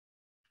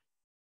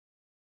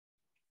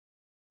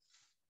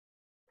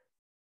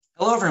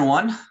Hello,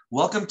 everyone.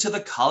 Welcome to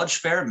the College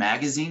Fair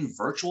Magazine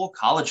virtual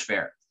College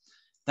Fair.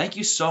 Thank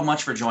you so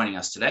much for joining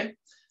us today.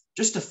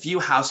 Just a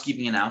few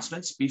housekeeping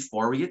announcements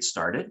before we get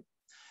started.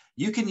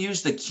 You can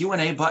use the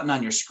Q&A button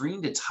on your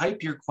screen to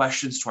type your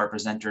questions to our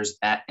presenters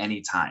at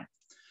any time.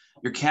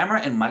 Your camera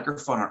and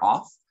microphone are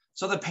off,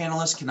 so the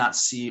panelists cannot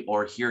see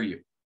or hear you.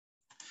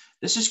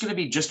 This is going to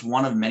be just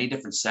one of many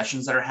different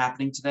sessions that are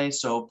happening today,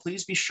 so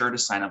please be sure to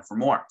sign up for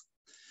more.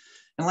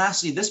 And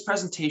lastly, this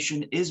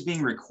presentation is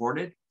being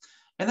recorded,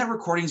 and that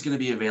recording is going to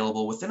be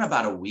available within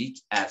about a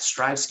week at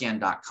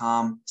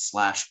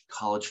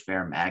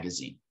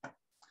strivescan.com/collegefairmagazine.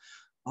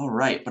 All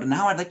right, but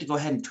now I'd like to go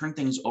ahead and turn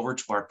things over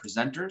to our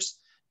presenters,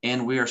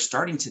 and we are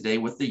starting today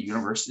with the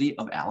University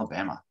of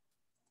Alabama.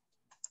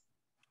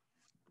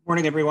 Good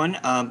morning, everyone.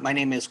 My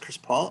name is Chris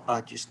Paul.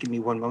 Just give me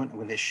one moment. I'm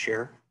going to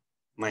share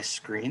my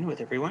screen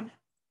with everyone.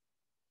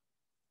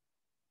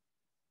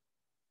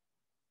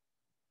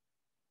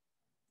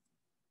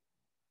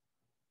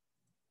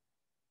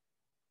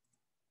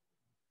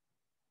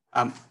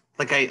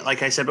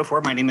 Like I said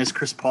before, my name is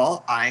Chris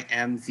Paul. I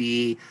am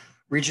the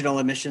regional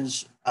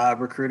admissions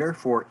recruiter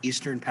for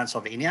Eastern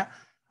Pennsylvania.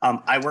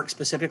 I work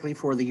specifically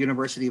for the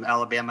University of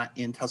Alabama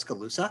in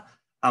Tuscaloosa.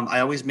 I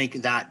always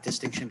make that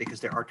distinction because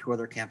there are two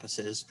other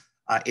campuses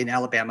in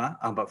Alabama,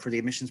 but for the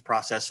admissions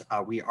process,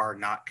 we are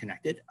not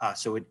connected.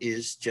 So it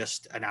is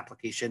just an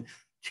application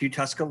to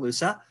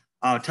Tuscaloosa.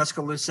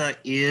 Tuscaloosa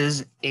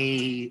is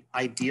an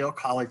ideal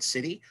college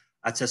city.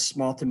 It's a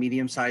small to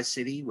medium-sized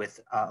city with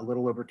a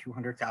little over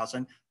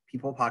 200,000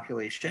 people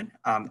population.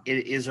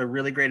 It is a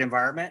really great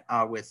environment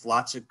with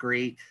lots of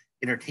great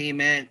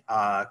entertainment,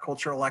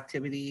 cultural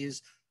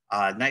activities,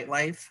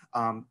 nightlife.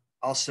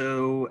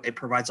 Also, it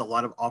provides a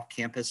lot of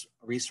off-campus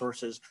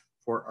resources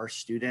for our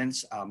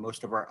students.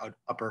 Most of our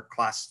upper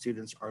class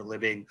students are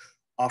living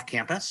off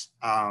campus.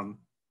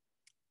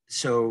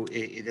 So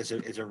it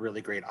is a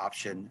really great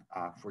option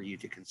for you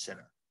to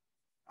consider.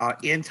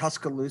 In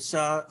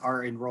Tuscaloosa,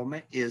 our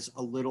enrollment is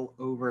a little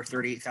over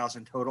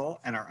 38,000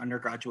 total, and our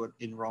undergraduate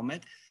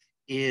enrollment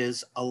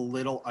is a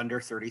little under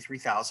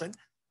 33,000.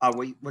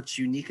 What's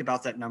unique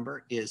about that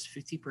number is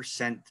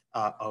 50%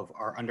 of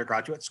our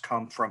undergraduates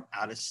come from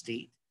out of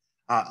state.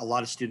 A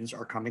lot of students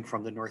are coming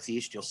from the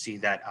Northeast. You'll see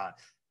that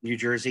New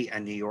Jersey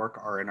and New York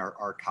are in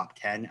our top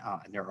 10,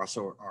 and there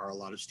also are a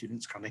lot of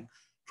students coming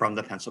from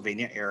the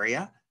Pennsylvania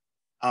area.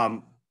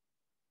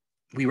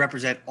 We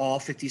represent all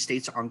 50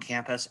 states on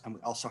campus, and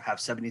we also have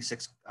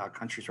 76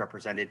 countries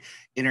represented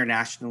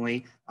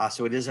internationally.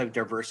 So it is a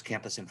diverse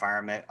campus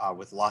environment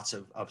with lots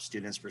of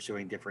students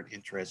pursuing different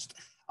interests,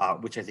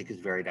 which I think is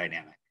very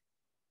dynamic.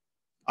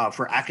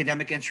 For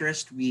academic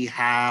interest, we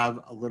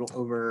have a little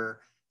over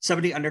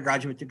 70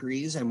 undergraduate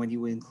degrees, and when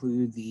you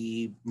include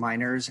the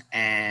minors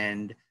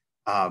and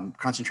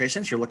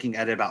concentrations, you're looking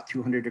at about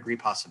 200 degree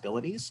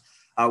possibilities.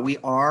 We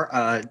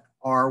are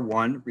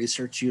R1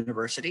 Research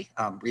University.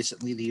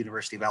 Recently, the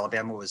University of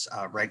Alabama was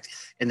ranked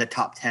in the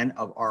top 10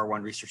 of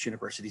R1 research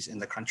universities in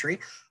the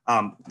country.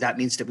 That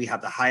means that we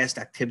have the highest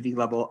activity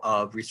level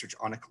of research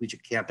on a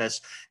collegiate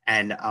campus,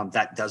 and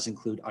that does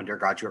include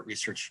undergraduate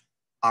research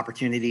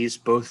opportunities,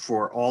 both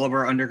for all of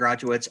our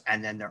undergraduates,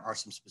 and then there are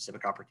some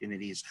specific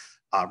opportunities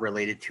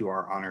related to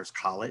our honors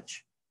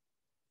college.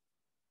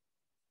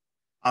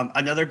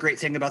 Another great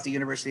thing about the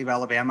University of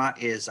Alabama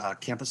is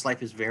campus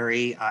life is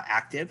very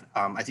active.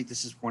 I think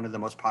this is one of the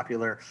most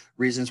popular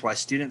reasons why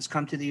students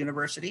come to the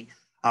university.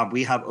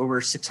 We have over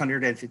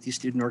 650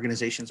 student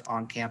organizations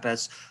on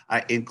campus,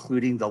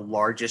 including the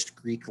largest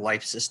Greek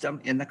life system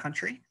in the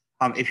country.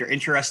 If you're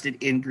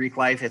interested in Greek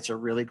life, it's a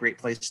really great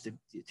place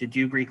to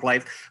do Greek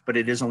life, but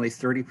it is only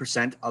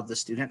 30% of the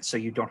students, so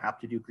you don't have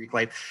to do Greek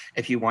life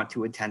if you want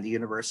to attend the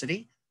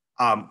university.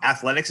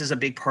 Athletics is a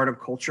big part of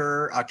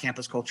culture,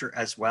 campus culture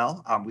as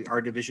well. We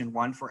are Division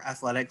I for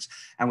athletics,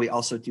 and we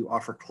also do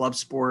offer club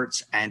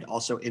sports and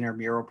also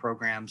intramural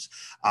programs.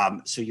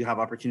 So you have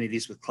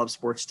opportunities with club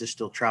sports to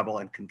still travel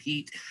and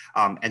compete.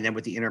 And then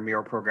with the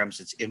intramural programs,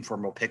 it's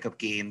informal pickup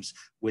games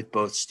with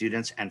both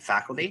students and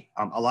faculty.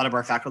 A lot of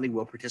our faculty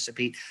will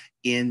participate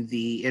in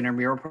the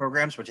intramural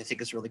programs, which I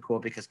think is really cool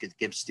because it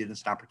gives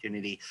students an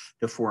opportunity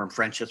to form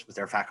friendships with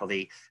their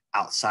faculty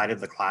outside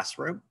of the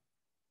classroom.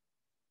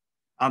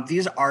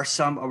 These are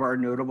some of our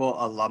notable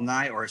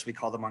alumni, or as we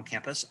call them on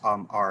campus,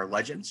 our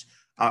legends.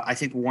 I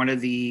think one of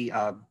the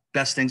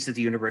best things that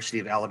the University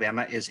of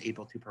Alabama is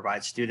able to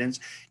provide students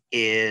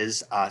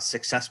is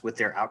success with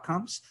their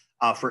outcomes.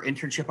 For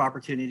internship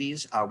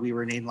opportunities, we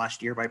were named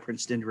last year by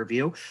Princeton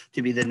Review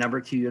to be the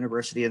 #2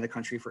 university in the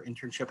country for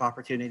internship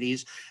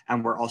opportunities.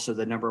 And we're also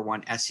the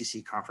 #1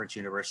 SEC conference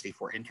university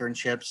for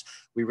internships.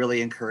 We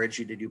really encourage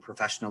you to do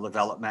professional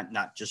development,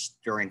 not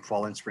just during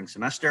fall and spring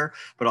semester,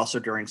 but also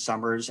during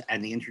summers.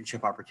 And the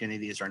internship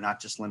opportunities are not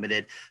just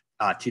limited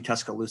to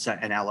Tuscaloosa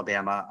and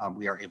Alabama.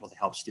 We are able to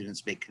help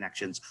students make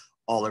connections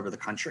all over the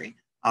country.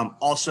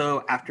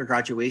 Also, after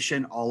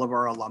graduation, all of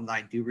our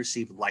alumni do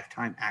receive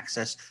lifetime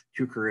access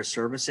to career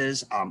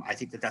services. I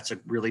think that that's a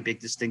really big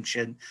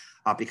distinction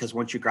because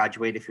once you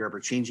graduate, if you're ever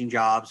changing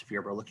jobs, if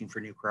you're ever looking for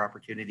new career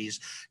opportunities,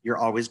 you're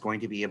always going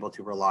to be able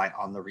to rely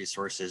on the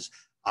resources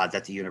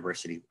that the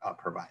university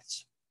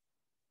provides.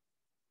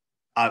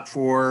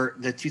 For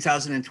the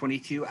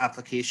 2022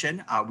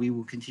 application, we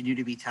will continue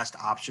to be test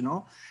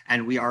optional,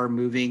 and we are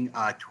moving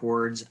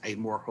towards a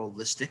more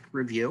holistic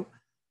review.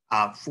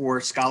 For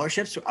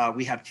scholarships,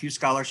 we have two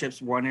scholarships.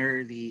 One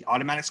are the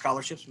automatic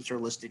scholarships, which are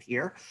listed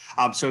here.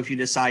 So if you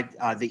decide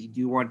that you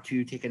do want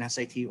to take an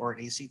SAT or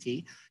an ACT,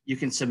 you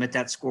can submit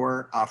that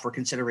score for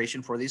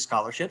consideration for these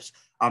scholarships.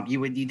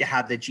 You would need to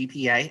have the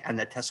GPA and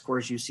the test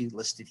scores you see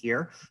listed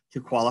here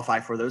to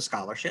qualify for those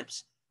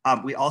scholarships.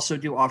 We also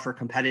do offer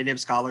competitive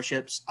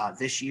scholarships.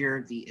 This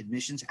year, the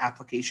admissions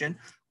application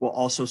will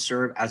also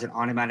serve as an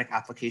automatic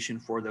application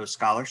for those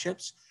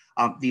scholarships.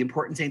 The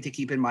important thing to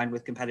keep in mind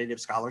with competitive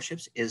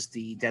scholarships is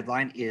the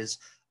deadline is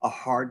a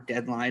hard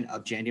deadline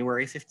of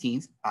January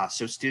 15th.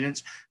 So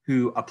students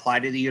who apply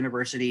to the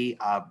university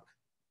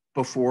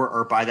before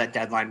or by that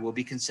deadline will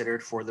be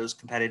considered for those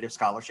competitive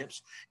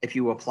scholarships. If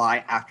you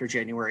apply after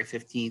January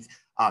 15th,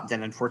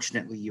 then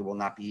unfortunately you will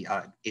not be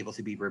able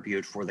to be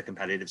reviewed for the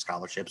competitive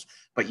scholarships,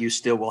 but you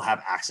still will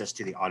have access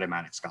to the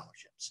automatic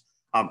scholarships.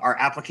 Our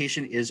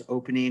application is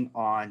opening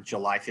on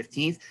July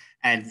 15th,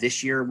 and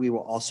this year we will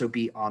also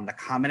be on the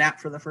Common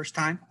App for the first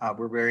time.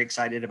 We're very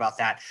excited about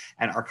that,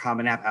 and our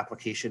Common App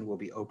application will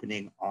be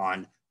opening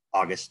on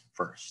August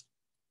 1st.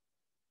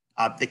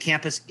 The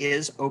campus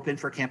is open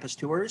for campus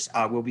tours.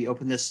 We'll be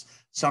open this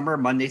summer,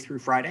 Monday through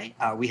Friday.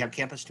 We have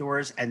campus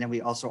tours, and then we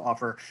also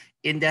offer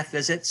in-depth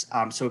visits.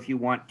 So if you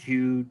want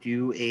to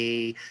do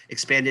a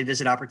expanded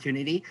visit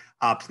opportunity,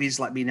 please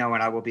let me know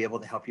and I will be able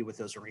to help you with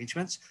those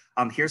arrangements.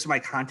 Here's my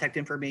contact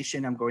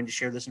information. I'm going to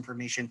share this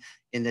information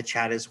in the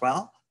chat as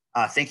well.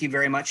 Thank you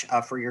very much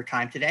for your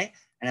time today.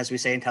 And as we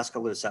say in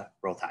Tuscaloosa,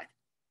 roll tide.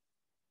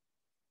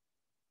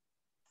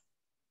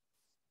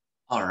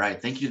 All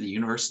right, thank you to the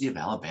University of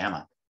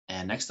Alabama.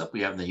 And next up,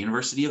 we have the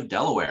University of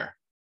Delaware.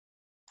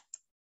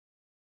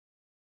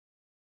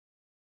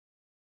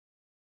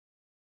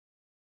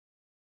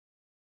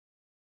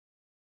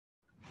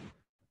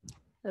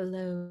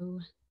 Hello,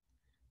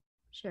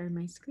 share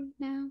my screen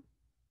now.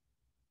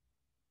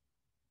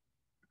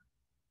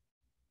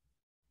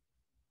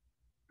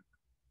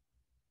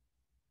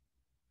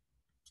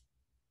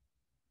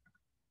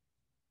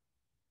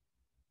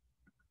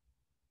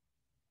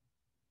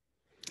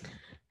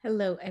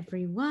 Hello,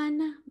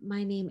 everyone.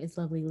 My name is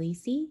Lovely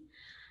Lacey.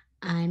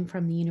 I'm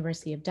from the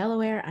University of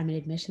Delaware. I'm an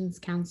admissions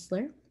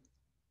counselor.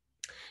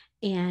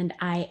 And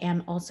I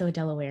am also a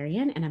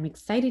Delawarean, and I'm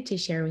excited to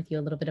share with you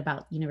a little bit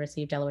about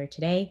University of Delaware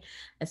today,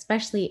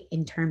 especially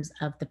in terms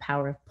of the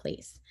power of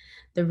place.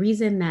 The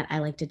reason that I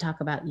like to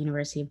talk about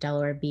University of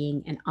Delaware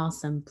being an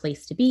awesome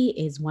place to be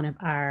is one of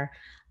our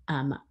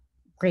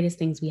greatest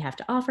things we have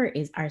to offer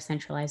is our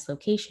centralized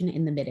location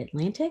in the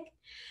Mid-Atlantic.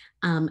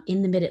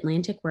 In the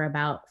Mid-Atlantic, we're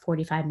about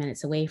 45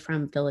 minutes away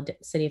from the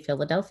city of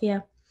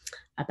Philadelphia,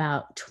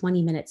 about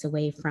 20 minutes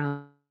away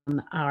from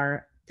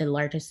the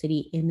largest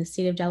city in the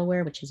state of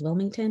Delaware, which is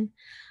Wilmington,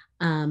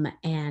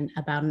 and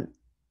about an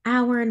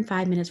hour and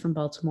 5 minutes from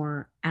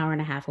Baltimore, hour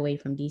and a half away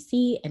from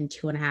DC, and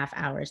 2.5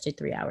 hours to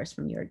 3 hours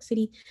from New York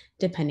City,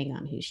 depending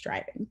on who's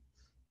driving.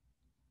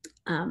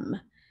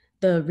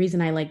 The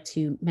reason I like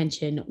to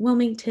mention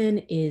Wilmington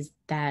is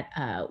that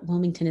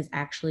Wilmington is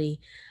actually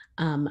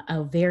has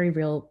a very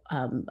real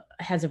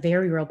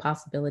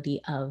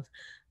possibility of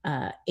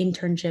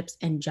internships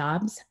and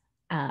jobs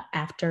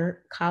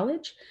after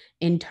college.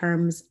 In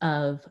terms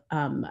of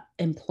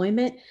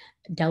employment,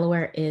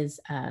 Delaware is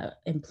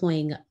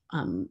employing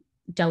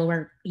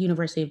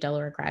University of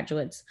Delaware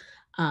graduates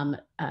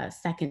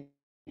second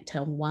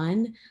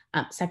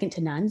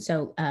to none.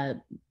 So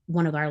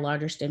one of our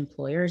largest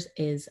employers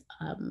is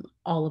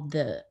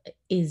the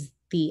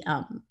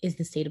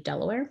state of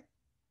Delaware.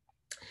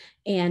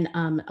 And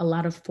a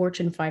lot of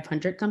Fortune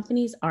 500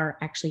 companies are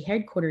actually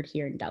headquartered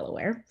here in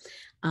Delaware.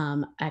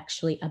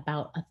 Actually,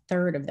 about a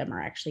third of them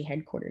are actually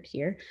headquartered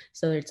here.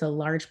 So it's a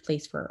large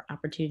place for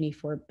opportunity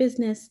for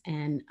business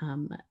and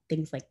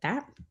things like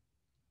that.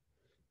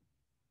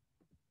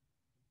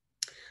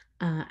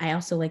 I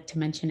also like to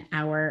mention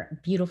our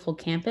beautiful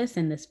campus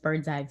in this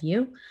bird's eye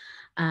view.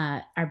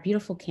 Our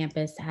beautiful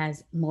campus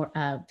has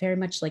very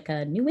much like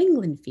a New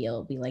England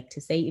feel, we like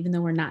to say, even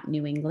though we're not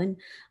New England,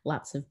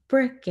 lots of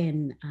brick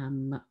and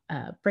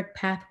brick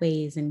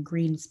pathways and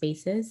green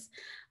spaces.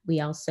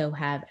 We also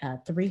have a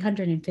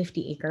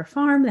 350-acre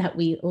farm that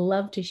we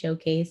love to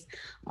showcase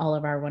all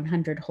of our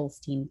 100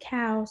 Holstein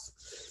cows.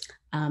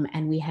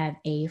 And we have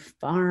a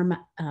farm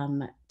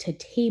to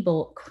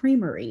table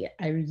creamery,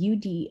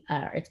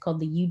 it's called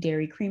the U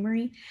Dairy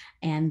Creamery,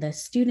 and the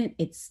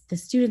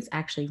students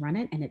actually run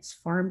it, and it's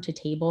farm to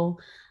table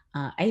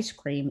ice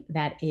cream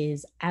that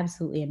is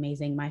absolutely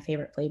amazing. My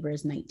favorite flavor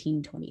is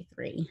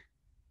 1923.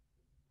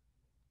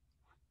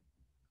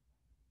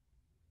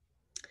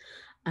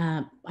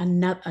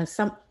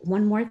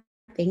 One more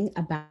thing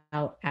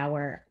about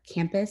our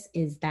campus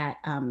is that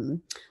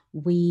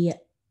we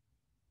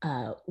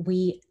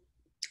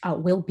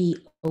will be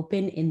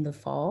open in the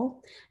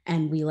fall,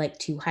 and we like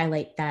to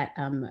highlight that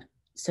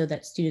so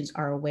that students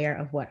are aware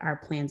of what our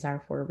plans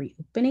are for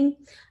reopening.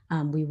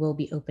 We will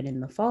be open in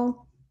the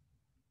fall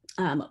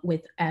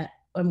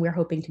and we're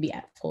hoping to be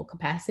at full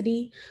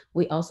capacity.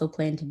 We also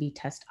plan to be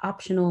test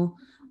optional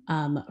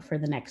for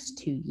the next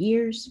 2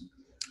 years.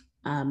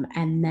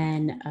 And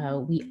then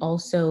we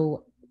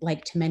also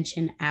like to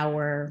mention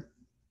our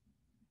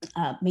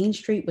Main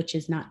Street, which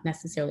is not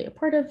necessarily a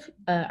part of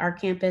our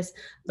campus,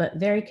 but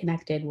very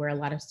connected, where a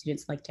lot of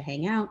students like to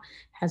hang out,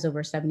 has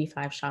over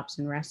 75 shops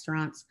and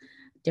restaurants,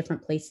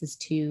 different places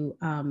to,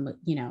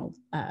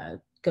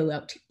 go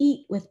out to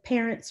eat with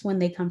parents when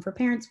they come for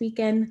Parents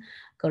Weekend,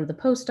 go to the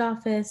post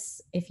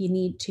office if you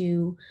need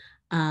to,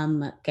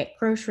 get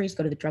groceries,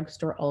 go to the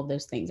drugstore. All of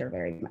those things are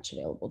very much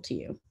available to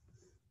you.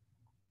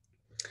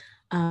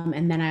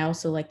 And then I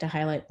also like to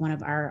highlight one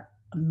of our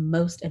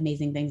most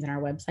amazing things on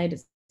our website.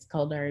 It's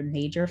called our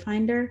major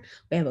finder.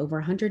 We have over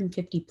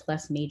 150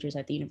 plus majors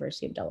at the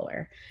University of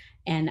Delaware.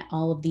 And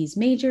all of these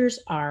majors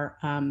are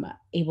are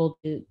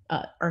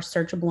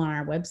searchable on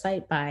our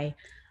website by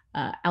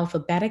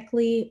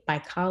alphabetically, by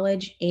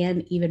college,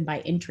 and even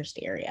by interest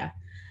area.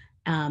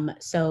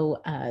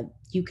 So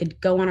you could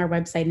go on our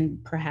website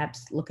and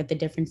perhaps look at the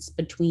difference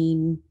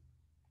between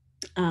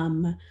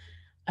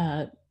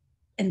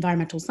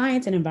environmental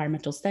science and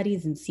environmental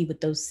studies and see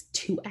what those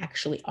two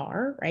actually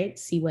are, right?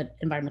 See what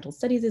environmental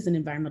studies is and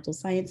environmental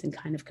science and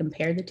kind of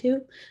compare the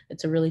two.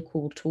 It's a really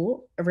cool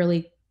tool,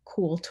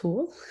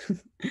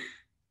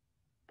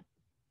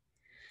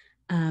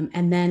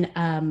 And then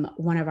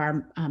one of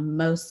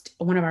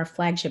our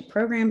flagship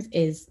programs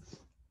is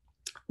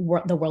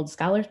the World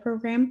Scholars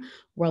Program.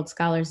 World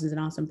Scholars is an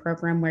awesome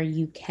program where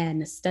you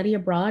can study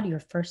abroad your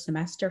first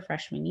semester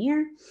freshman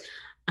year,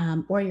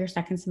 or your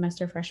second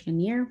semester freshman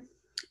year.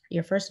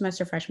 Your first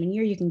semester freshman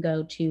year, you can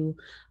go to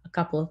a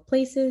couple of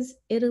places: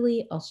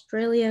 Italy,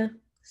 Australia,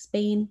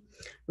 Spain.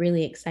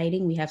 Really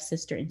exciting. We have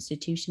sister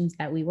institutions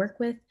that we work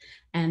with,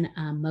 and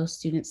most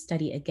students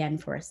study again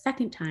for a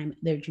second time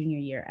their junior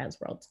year as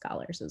World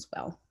Scholars as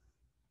well.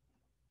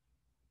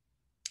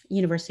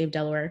 University of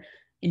Delaware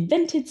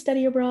invented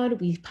study abroad.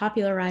 We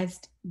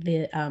popularized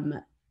the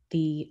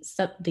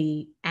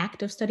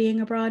act of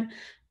studying abroad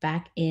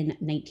back in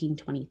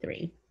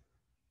 1923.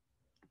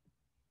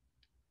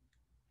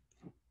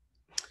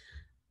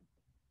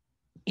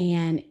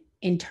 And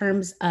in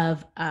terms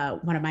of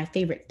one of my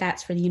favorite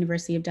stats for the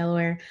University of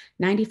Delaware,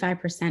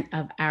 95%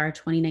 of our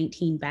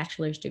 2019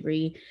 bachelor's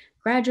degree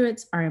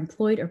graduates are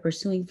employed or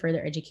pursuing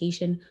further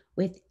education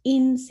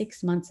within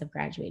 6 months of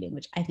graduating,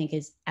 which I think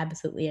is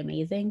absolutely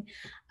amazing.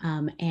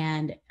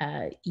 And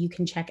you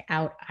can check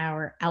out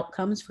our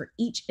outcomes for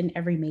each and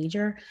every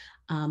major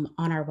on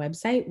our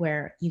website,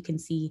 where you can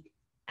see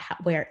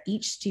where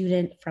each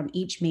student from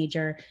each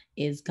major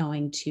is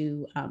going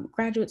to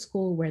graduate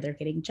school, where they're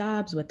getting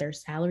jobs, what their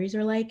salaries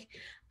are like,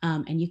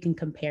 and you can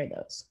compare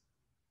those.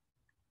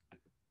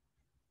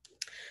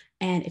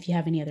 And if you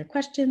have any other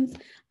questions,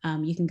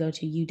 you can go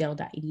to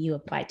udel.edu,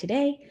 apply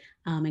today,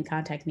 and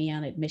contact me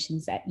on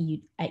admissions at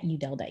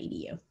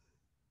udel.edu.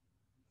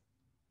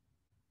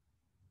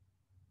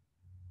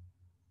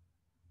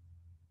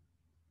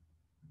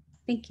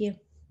 Thank you.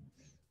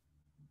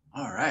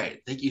 All right.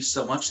 Thank you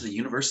so much to the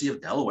University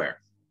of Delaware.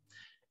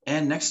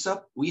 And next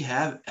up, we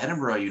have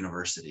Edinboro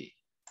University.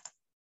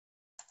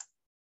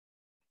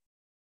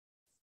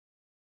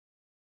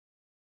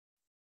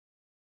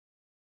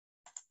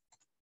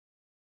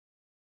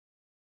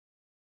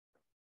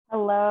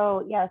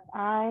 Hello. Yes,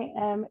 I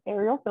am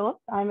Ariel Phillips.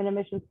 I'm an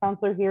admissions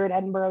counselor here at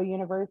Edinboro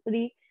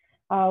University.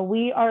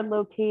 We are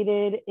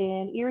located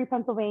in Erie,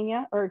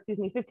 Pennsylvania,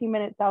 15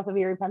 minutes south of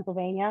Erie,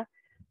 Pennsylvania.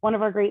 One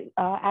of our great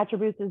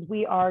attributes is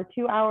we are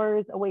 2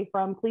 hours away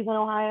from Cleveland,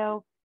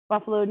 Ohio,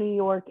 Buffalo, New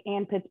York,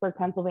 and Pittsburgh,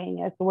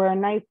 Pennsylvania. So we're a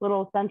nice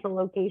little central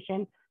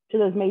location to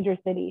those major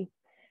cities.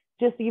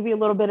 Just to give you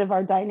a little bit of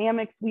our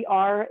dynamics, we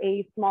are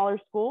a smaller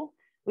school.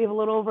 We have a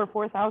little over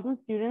 4,000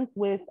 students,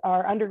 with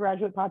our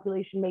undergraduate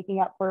population making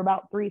up for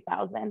about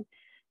 3,000.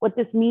 What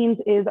this means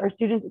is our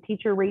student to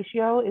teacher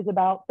ratio is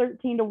about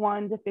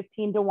 13:1 to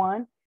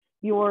 15:1.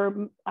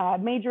 Your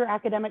major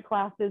academic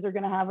classes are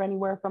going to have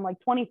anywhere from like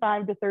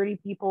 25 to 30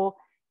 people.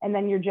 And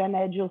then your gen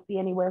ed, you'll see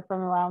anywhere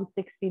from around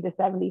 60 to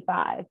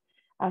 75.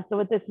 So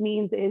what this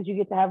means is you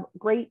get to have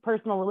great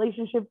personal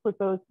relationships with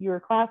both your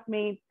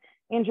classmates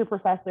and your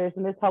professors.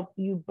 And this helps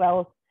you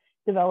both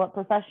develop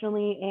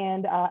professionally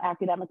and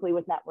academically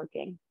with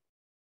networking.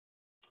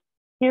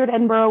 Here at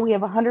Edinboro, we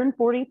have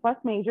 140 plus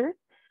majors.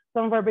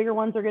 Some of our bigger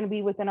ones are going to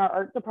be within our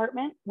art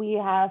department. We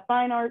have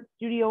fine arts,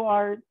 studio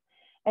arts,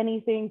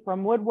 anything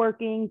from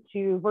woodworking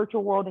to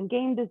virtual world and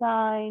game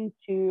design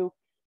to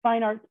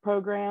fine arts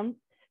programs.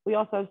 We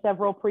also have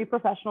several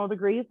pre-professional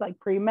degrees like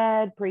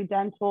pre-med,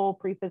 pre-dental,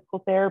 pre-physical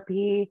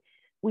therapy.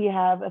 We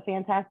have a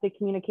fantastic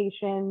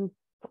communications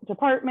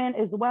department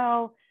as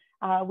well.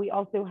 We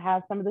also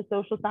have some of the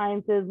social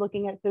sciences,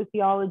 looking at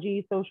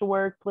sociology, social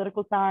work,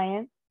 political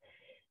science.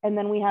 And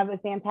then we have a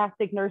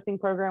fantastic nursing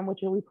program, which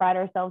we pride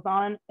ourselves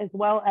on, as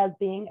well as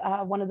being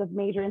one of the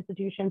major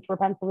institutions for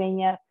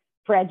Pennsylvania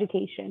for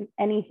education,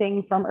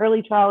 anything from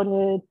early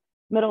childhood,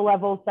 middle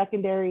level,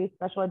 secondary,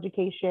 special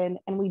education.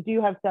 And we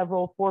do have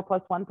several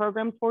 4+1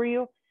 programs for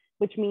you,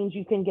 which means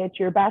you can get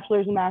your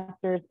bachelor's and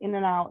master's in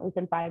and out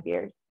within 5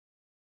 years.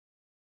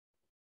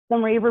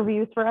 Some rave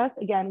reviews for us.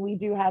 Again, we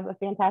do have a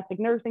fantastic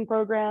nursing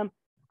program.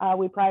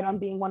 We pride on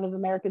being one of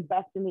America's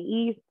best in the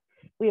East.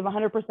 We have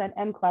 100%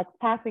 NCLEX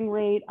passing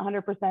rate,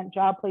 100%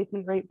 job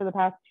placement rate for the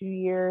past 2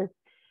 years.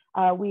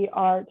 We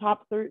are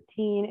top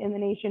 13 in the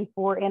nation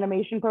for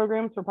animation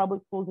programs for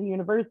public schools and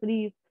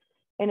universities.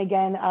 And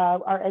again,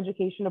 our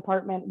education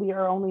department, we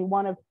are only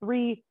one of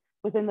 3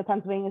 within the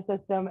Pennsylvania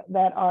system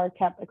that are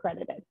kept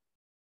accredited.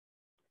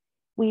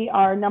 We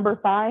are number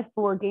 5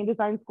 for game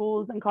design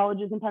schools and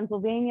colleges in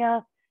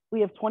Pennsylvania.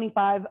 We have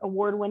 25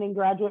 award-winning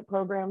graduate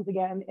programs,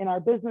 again, in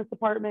our business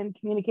department,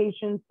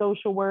 communications,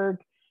 social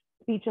work,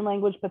 speech and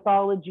language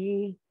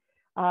pathology.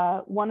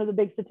 One of the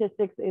big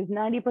statistics is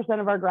 90%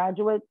 of our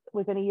graduates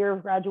within a year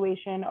of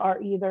graduation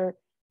are either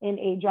in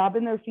a job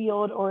in their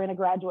field or in a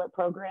graduate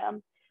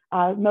program,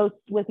 most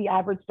with the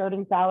average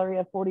starting salary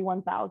of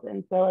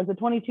 $41,000. So as a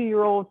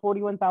 22-year-old,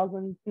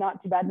 $41,000 is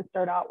not too bad to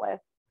start out with.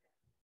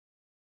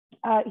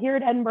 Here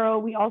at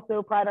Edinboro, we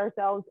also pride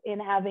ourselves in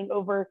having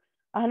over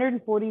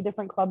 140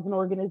 different clubs and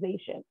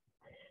organizations.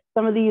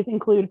 Some of these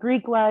include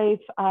Greek life,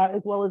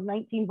 as well as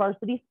 19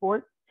 varsity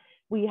sports.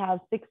 We have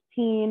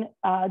 16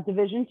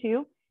 Division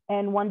II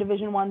and 1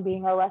 Division I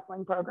being our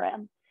wrestling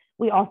program.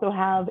 We also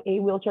have a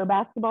wheelchair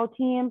basketball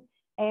team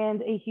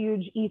and a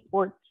huge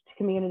esports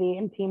community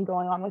and team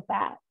going on with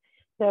that.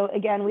 So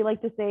again, we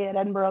like to say at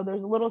Edinboro,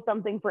 there's a little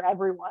something for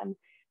everyone.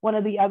 One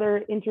of the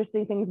other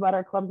interesting things about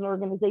our clubs and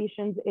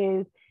organizations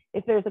is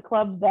if there's a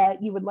club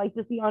that you would like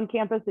to see on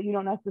campus that you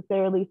don't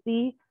necessarily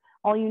see,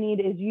 all you need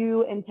is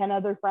you and 10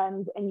 other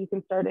friends, and you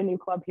can start a new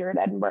club here at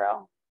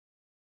Edinboro.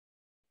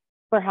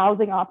 For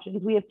housing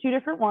options, we have 2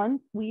 different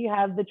ones. We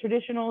have the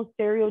traditional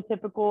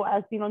stereotypical,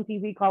 as seen on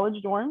TV,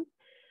 college dorms,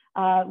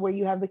 where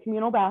you have the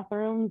communal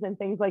bathrooms and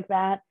things like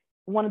that.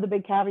 One of the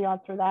big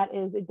caveats for that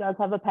is it does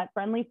have a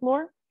pet-friendly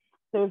floor.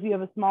 So if you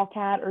have a small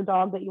cat or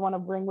dog that you want to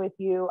bring with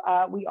you,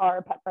 we are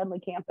a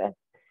pet-friendly campus.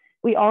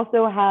 We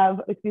also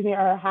have,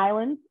 our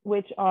Highlands,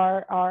 which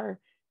are our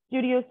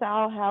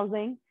studio-style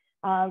housing.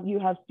 You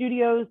have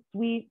studios,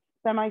 suites,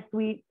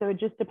 semi-suites. So it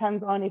just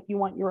depends on if you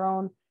want your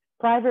own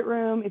private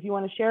room, if you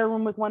want to share a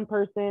room with one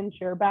person,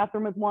 share a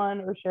bathroom with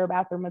one, or share a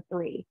bathroom with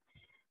 3.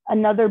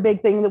 Another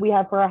big thing that we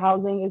have for our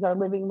housing is our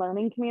living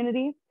learning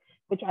communities,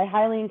 which I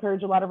highly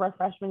encourage a lot of our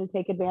freshmen to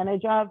take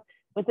advantage of.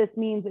 What this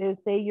means is,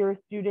 say you're a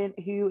student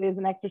who is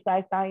an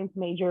exercise science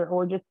major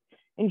or just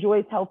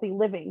enjoys healthy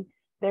living.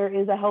 There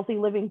is a healthy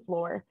living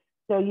floor.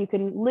 So you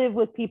can live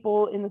with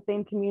people in the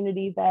same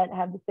community that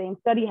have the same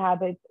study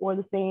habits or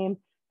the same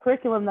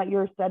curriculum that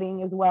you're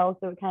studying as well.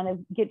 So it kind of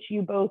gets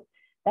you both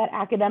that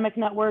academic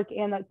network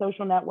and that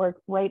social network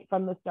right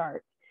from the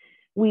start.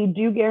 We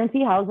do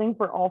guarantee housing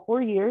for all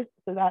 4 years.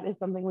 So that is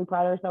something we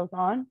pride ourselves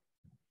on.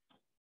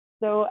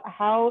 So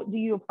how do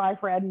you apply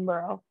for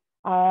Edinboro?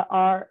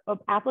 Our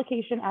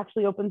application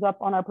actually opens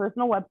up on our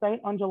personal website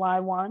on July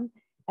 1.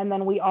 And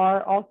then we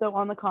are also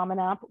on the Common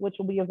App, which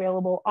will be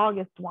available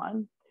August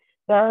 1.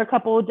 There are a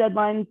couple of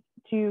deadlines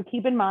to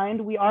keep in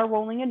mind. We are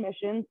rolling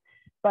admissions,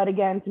 but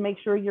again, to make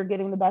sure you're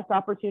getting the best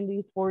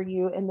opportunities for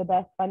you and the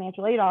best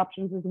financial aid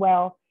options as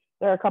well,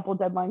 there are a couple of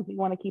deadlines that you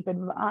want to keep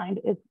in mind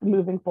is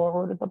moving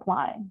forward with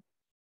applying.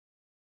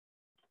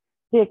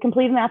 To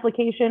complete an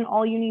application,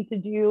 all you need to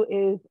do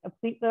is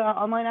complete the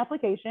online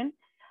application.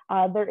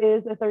 There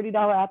is a $30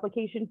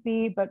 application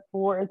fee, but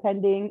for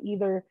attending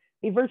either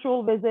a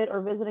virtual visit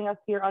or visiting us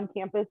here on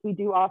campus, we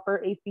do offer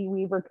a fee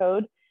waiver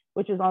code,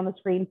 which is on the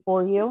screen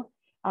for you.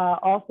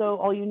 Also,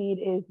 all you need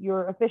is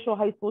your official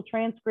high school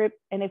transcript.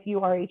 And if you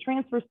are a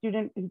transfer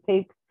student who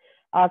takes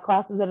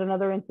classes at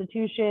another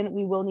institution,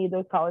 we will need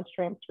those college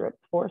transcripts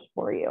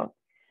for you.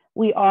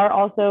 We are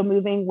also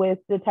moving with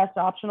the test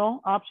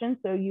optional option.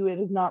 So it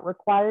is not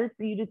required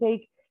for you to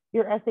take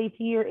your SAT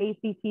or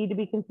ACT to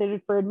be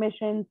considered for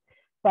admissions,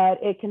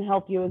 but it can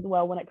help you as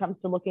well when it comes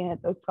to looking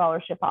at those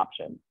scholarship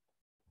options.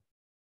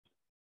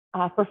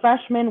 For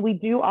freshmen, we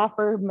do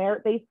offer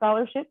merit-based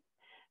scholarships,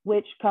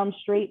 which come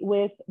straight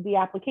with the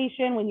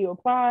application when you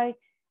apply,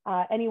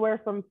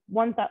 anywhere from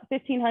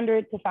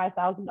 $1,500 to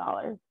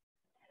 $5,000.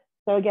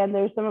 So again,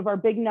 there's some of our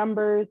big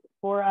numbers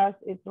for us.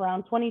 It's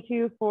around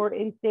 22 for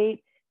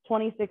in-state,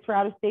 26 for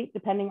out-of-state,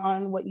 depending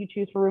on what you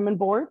choose for room and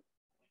board.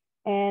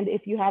 And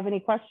if you have any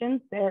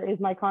questions, there is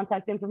my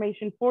contact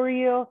information for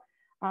you.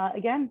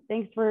 Again,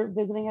 thanks for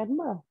visiting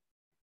Edinboro.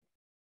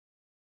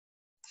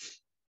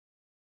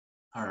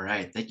 All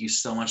right, thank you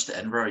so much to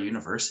Edinboro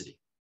University.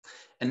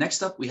 And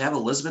next up, we have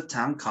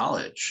Elizabethtown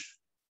College.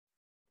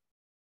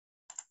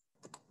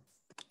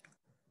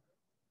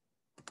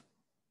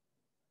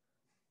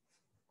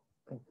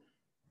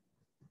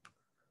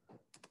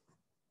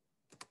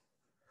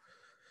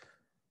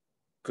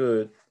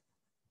 Good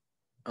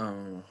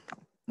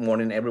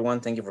morning, everyone.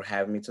 Thank you for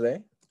having me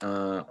today.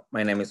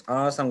 My name is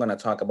Oz. I'm going to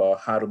talk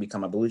about how to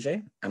become a Blue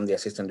Jay. I'm the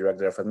Assistant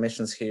Director of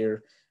Admissions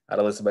here at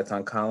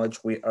Elizabethtown College.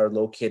 We are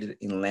located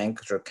in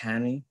Lancaster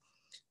County,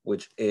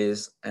 which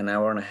is an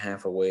hour and a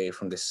half away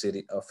from the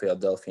city of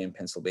Philadelphia in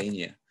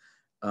Pennsylvania.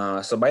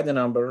 So by the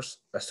numbers,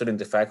 a student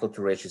to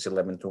faculty ratio is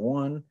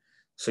 11-1.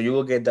 So you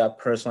will get that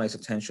personalized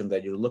attention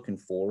that you're looking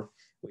for.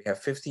 We have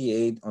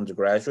 58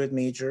 undergraduate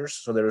majors,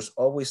 so there is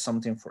always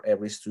something for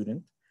every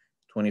student.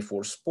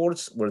 24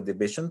 sports, we're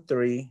Division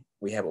III.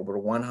 We have over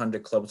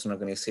 100 clubs and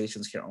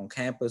organizations here on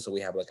campus. So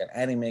we have like an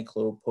anime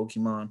club,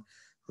 Pokemon,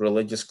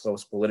 religious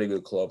clubs, political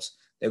clubs.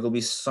 There will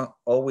be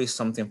always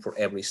something for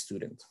every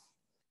student.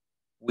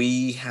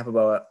 We have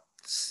about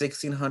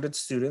 1,600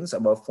 students,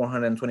 about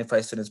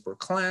 425 students per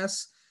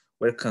class.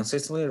 We're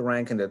consistently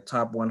ranked in the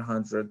top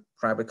 100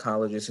 private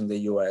colleges in the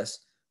US.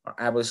 Our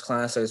average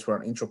class size for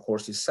an intro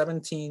course is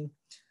 17,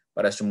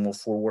 but as you move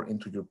forward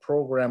into your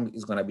program,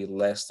 it's gonna be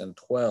less than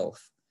 12.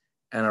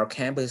 And our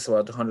campus is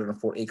about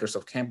 204 acres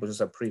of campus. It's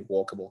a pretty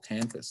walkable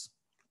campus.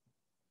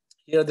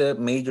 Here are the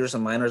majors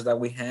and minors that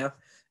we have.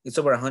 It's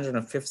over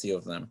 150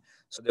 of them.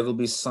 So there will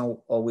be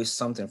always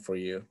something for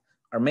you.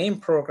 Our main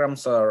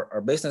programs are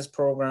our business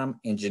program,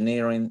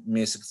 engineering,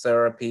 music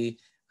therapy,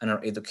 and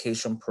our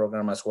education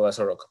program, as well as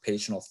our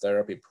occupational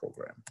therapy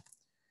program.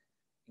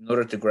 In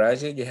order to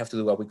graduate, you have to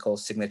do what we call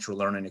signature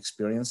learning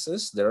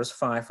experiences. There's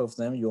 5 of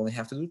them. You only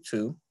have to do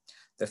 2.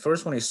 The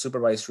first one is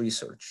supervised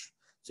research.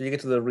 So you get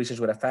to do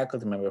research with a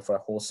faculty member for a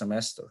whole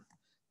semester.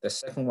 The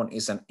second one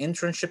is an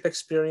internship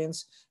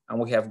experience. And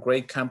we have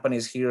great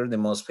companies here. The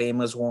most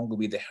famous one will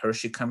be the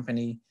Hershey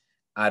Company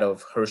out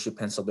of Hershey,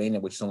 Pennsylvania,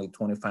 which is only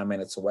 25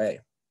 minutes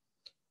away.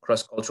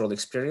 Cross-cultural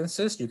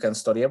experiences, you can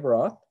study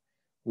abroad.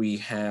 We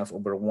have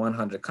over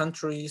 100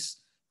 countries,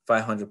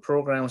 500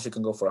 programs. You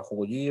can go for a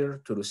whole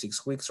year, 2 to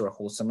 6 weeks, or a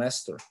whole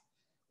semester.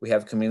 We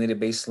have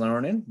community-based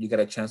learning. You get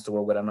a chance to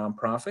work with a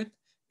nonprofit.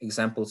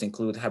 Examples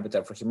include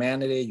Habitat for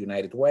Humanity,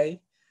 United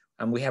Way.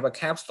 And we have a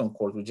capstone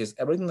course, which is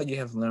everything that you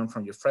have learned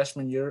from your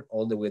freshman year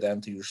all the way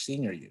down to your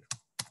senior year.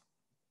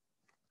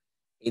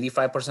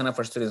 85% of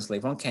our students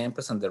live on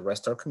campus and the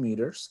rest are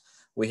commuters.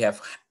 We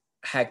have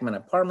Hackman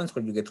apartments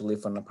where you get to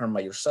live on an apartment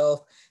by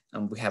yourself.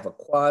 And we have a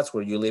quads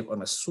where you live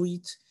on a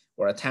suite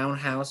or a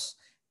townhouse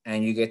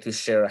and you get to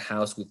share a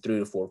house with 3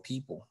 to 4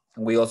 people.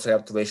 And we also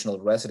have traditional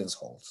residence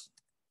halls.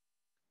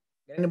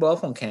 Getting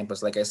involved on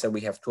campus, like I said,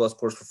 we have 12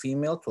 sports for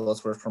female, 12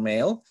 sports for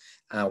male.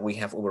 We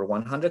have over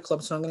 100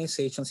 clubs and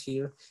organizations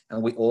here.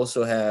 And we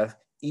also have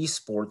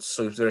esports.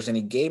 So if there's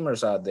any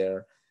gamers out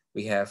there,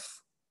 we have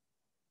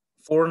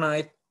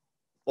Fortnite,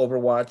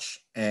 Overwatch,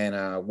 and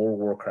World of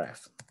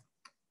Warcraft.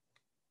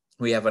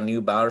 We have a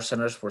new Bauer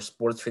Centers for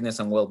Sports, Fitness,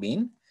 and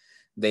Wellbeing.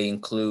 They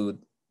include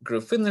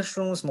group fitness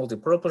rooms,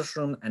 multi-purpose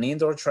room, an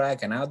indoor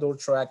track, an outdoor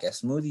track, a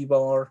smoothie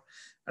bar,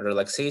 a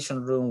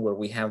relaxation room where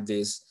we have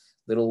these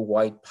little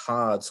white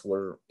pods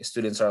where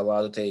students are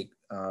allowed to take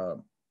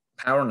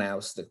power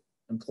naps. The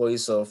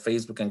employees of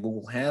Facebook and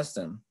Google has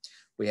them.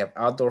 We have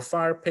outdoor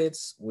fire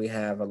pits. We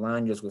have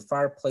lounges with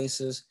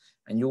fireplaces,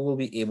 and you will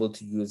be able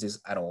to use this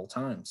at all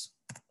times.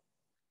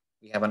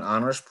 We have an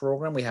honors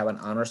program. We have an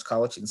honors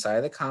college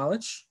inside the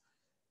college.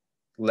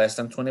 Less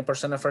than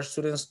 20% of our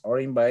students are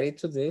invited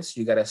to this.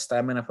 You got a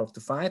stipend of up to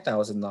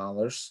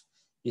 $5,000.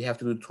 You have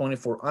to do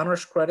 24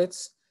 honors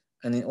credits.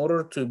 And in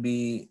order to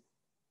be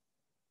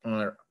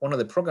one of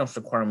the program's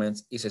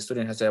requirements is a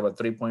student has to have a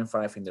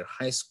 3.5 in their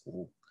high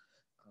school,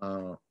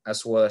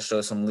 as well as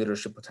show some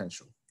leadership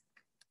potential.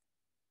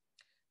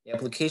 The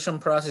application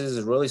process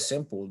is really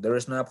simple. There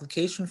is no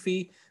application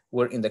fee.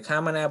 We're in the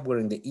Common App, we're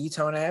in the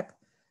eTown app.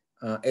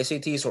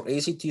 SATs or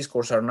ACT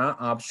scores are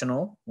not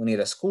optional. We need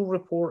a school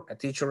report, a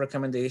teacher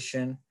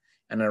recommendation,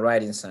 and a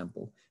writing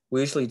sample.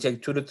 We usually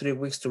take 2 to 3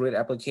 weeks to read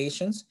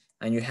applications,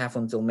 and you have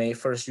until May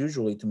 1st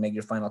usually to make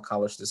your final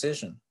college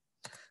decision.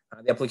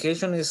 The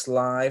application is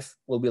live,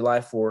 will be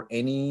live for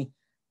any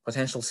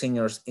potential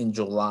seniors in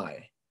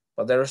July,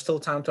 but there is still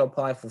time to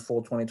apply for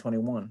fall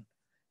 2021.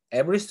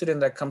 Every student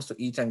that comes to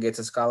eTown gets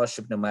a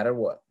scholarship no matter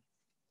what.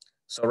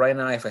 So right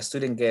now, if a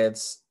student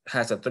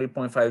has a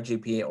 3.5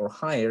 GPA or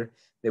higher,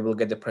 they will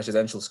get the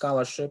presidential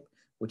scholarship,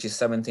 which is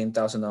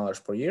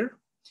 $17,000 per year.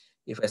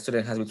 If a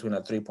student has between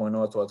a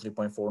 3.0 to a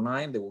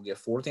 3.49, they will get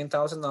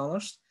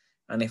 $14,000.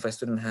 And if a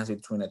student has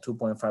between a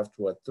 2.5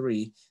 to a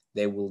 3,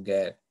 they will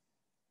get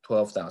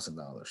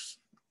 $12,000.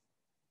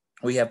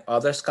 We have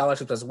other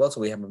scholarships as well.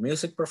 So we have a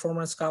music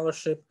performance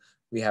scholarship.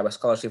 We have a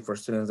scholarship for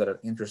students that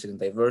are interested in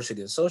diversity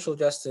and social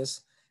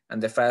justice.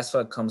 And the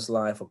FAFSA comes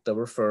live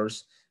October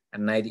 1st,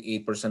 and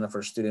 98% of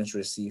our students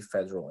receive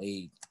federal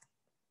aid.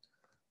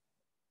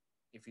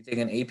 If you take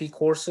an AP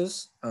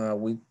courses,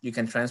 you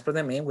can transfer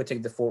them in. We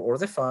take the 4 or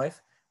the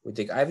 5. We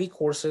take IB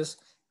courses,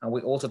 and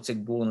we also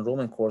take dual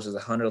enrollment courses,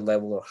 100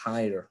 level or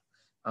higher.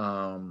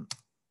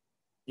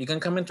 You can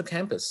come into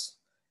campus.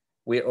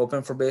 We're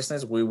open for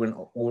business. We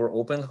were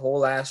open whole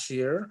last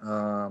year.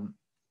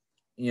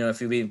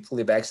 If you've been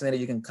fully vaccinated,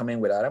 you can come in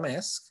without a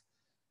mask.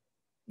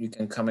 You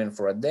can come in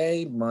for a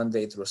day,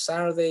 Monday through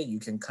Saturday. You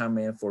can come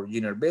in for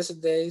junior visit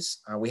days.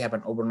 We have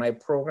an overnight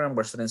program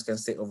where students can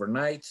stay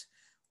overnight.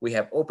 We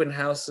have open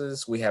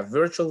houses. We have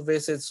virtual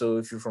visits. So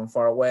if you're from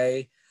far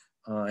away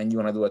and you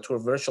want to do a tour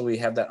virtually, we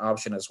have that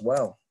option as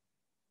well.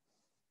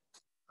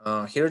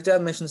 Here's the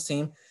admissions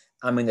team.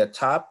 I'm in the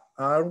top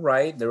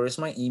right. There is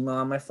my email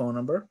and my phone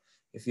number.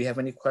 If you have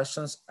any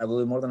questions, I will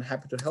be more than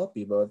happy to help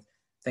you, but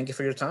thank you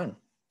for your time.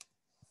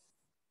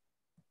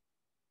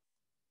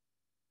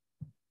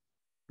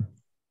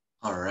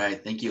 All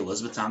right, thank you,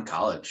 Elizabethtown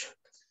College.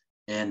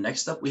 And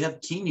next up, we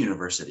have Kean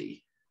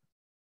University.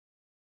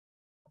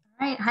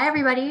 All right, hi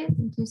everybody.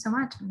 Thank you so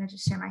much. I'm gonna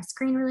just share my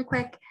screen really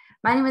quick.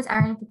 My name is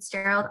Erin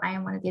Fitzgerald. I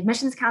am one of the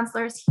admissions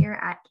counselors here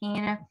at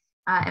Kean.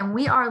 And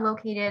we are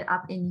located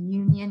up in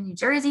Union, New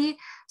Jersey.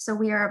 So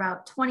we are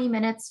about 20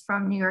 minutes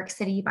from New York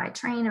City by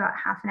train, about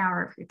half an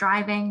hour if you're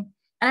driving,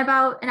 and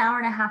about an hour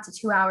and a half to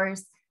 2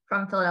 hours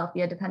from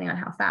Philadelphia, depending on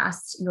how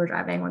fast you're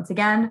driving. Once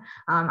again,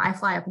 I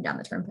fly up and down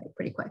the turnpike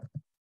pretty quick.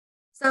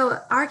 So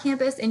our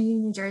campus in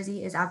Union, New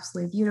Jersey is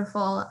absolutely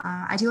beautiful.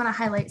 I do want to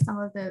highlight some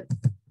of the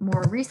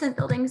more recent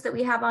buildings that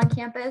we have on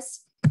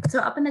campus. So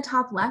up in the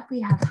top left,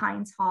 we have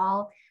Heinz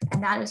Hall,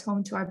 and that is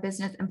home to our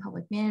business and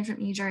public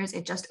management majors.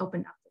 It just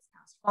opened up this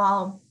past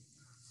fall.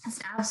 It's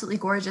an absolutely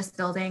gorgeous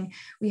building.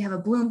 We have a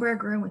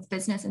Bloomberg room with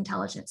business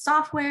intelligence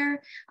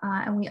software,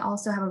 and we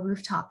also have a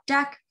rooftop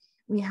deck.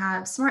 We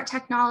have smart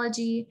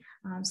technology.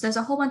 So there's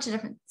a whole bunch of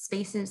different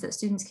spaces that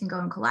students can go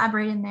and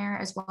collaborate in there,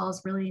 as well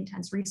as really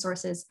intense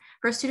resources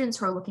for students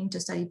who are looking to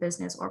study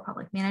business or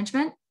public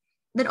management.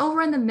 Then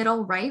over in the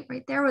middle right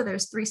there where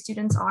there's 3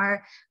 students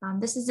are,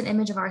 this is an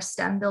image of our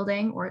STEM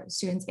building, or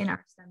students in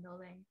our STEM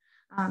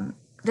building.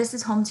 This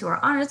is home to our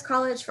honors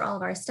college for all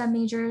of our STEM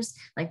majors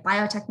like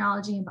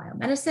biotechnology and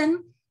biomedicine.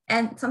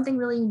 And something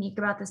really unique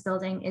about this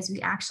building is we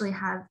actually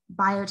have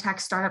biotech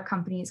startup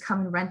companies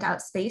come and rent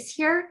out space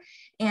here,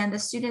 and the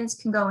students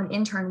can go and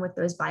intern with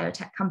those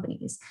biotech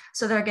companies.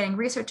 So they're getting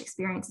research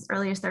experience as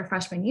early as their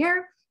freshman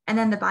year, and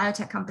then the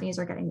biotech companies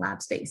are getting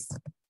lab space.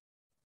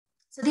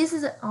 So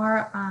these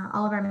are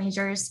all of our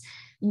majors.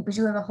 We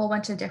do have a whole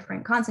bunch of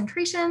different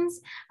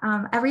concentrations.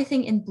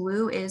 Everything in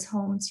blue is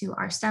home to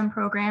our STEM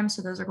programs.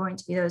 So those are going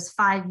to be those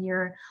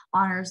 5-year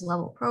honors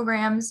level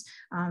programs.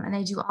 And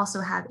they do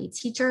also have a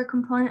teacher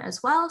component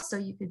as well. So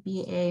you could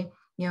be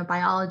a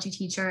biology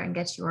teacher and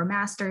get your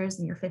master's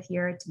in your 5th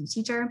year to be a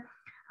teacher.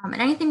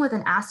 And anything with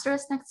an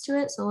asterisk next to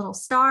it, so a little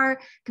star,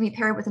 can be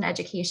paired with an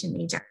education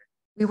major.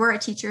 We were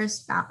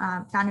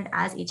founded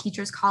as a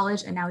teacher's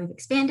college, and now we've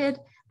expanded,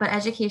 but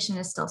education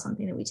is still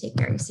something that we take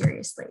very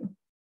seriously.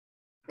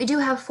 We do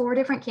have 4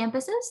 different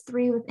campuses,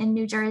 3 within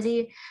New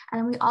Jersey,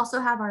 and we also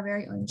have our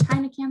very own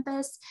China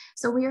campus.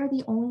 So we are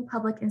the only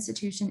public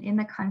institution in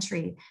the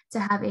country to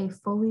have a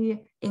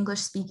fully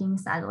English-speaking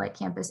satellite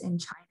campus in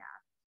China.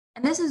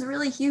 And this is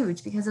really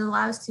huge because it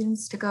allows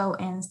students to go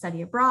and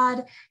study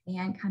abroad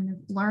and kind of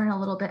learn a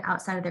little bit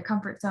outside of their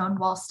comfort zone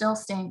while still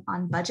staying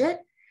on budget.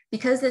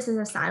 Because this is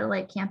a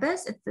satellite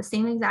campus, it's the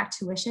same exact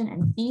tuition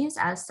and fees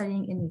as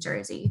studying in New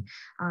Jersey.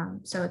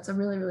 So it's a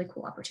really, really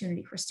cool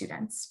opportunity for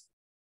students.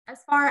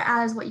 As far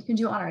as what you can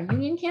do on our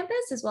Union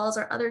campus, as well as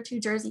our other 2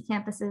 Jersey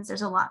campuses,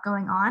 there's a lot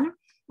going on.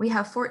 We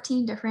have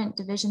 14 different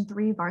Division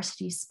III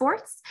varsity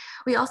sports.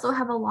 We also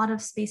have a lot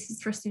of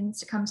spaces for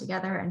students to come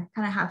together and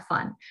kind of have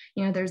fun.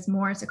 There's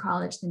more to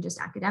college than just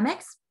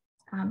academics.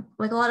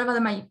 Like a lot of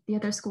the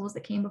other schools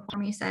that came before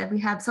me said, we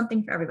have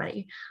something for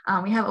everybody.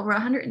 We have over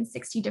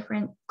 160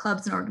 different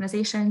clubs and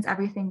organizations,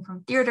 everything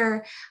from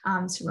theater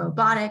to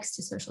robotics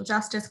to social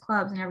justice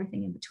clubs and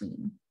everything in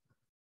between.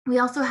 We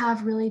also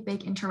have really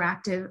big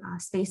interactive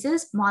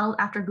spaces modeled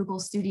after Google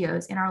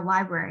Studios in our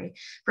library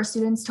for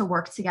students to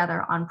work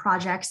together on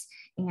projects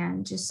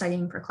and just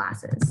studying for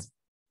classes.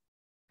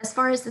 As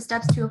far as the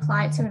steps to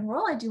apply to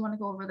enroll, I do want to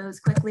go over those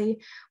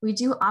quickly. We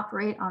do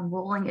operate on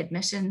rolling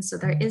admissions, so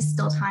there is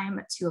still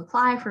time to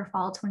apply for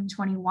fall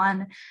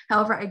 2021.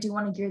 However, I do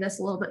want to gear this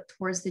a little bit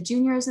towards the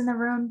juniors in the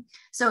room.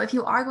 So if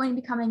you are going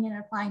to be coming in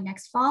and applying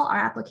next fall, our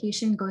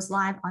application goes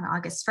live on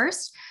August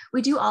 1st.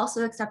 We do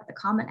also accept the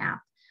Common App.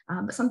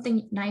 But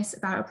something nice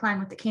about applying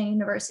with the Kean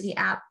University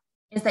app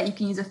is that you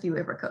can use a fee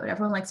waiver code.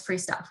 Everyone likes free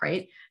stuff,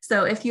 right?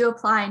 So if you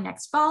apply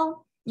next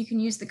fall, you can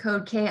use the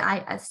code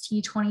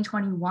KIST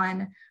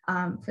 2021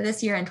 for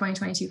this year and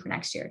 2022 for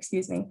next year,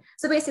 excuse me.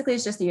 So basically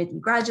it's just the year that you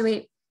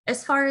graduate.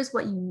 As far as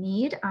what you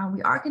need,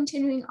 we are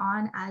continuing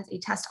on as a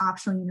test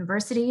optional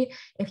university.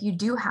 If you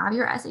do have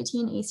your SAT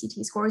and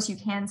ACT scores, you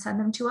can send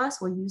them to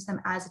us. We'll use them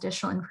as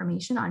additional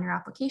information on your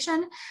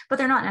application, but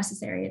they're not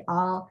necessary at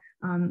all.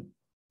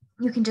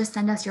 You can just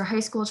send us your high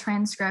school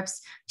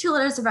transcripts, 2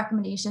 letters of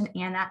recommendation,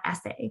 and that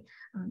essay.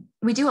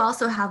 We do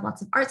also have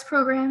lots of arts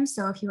programs.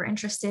 So if you're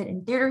interested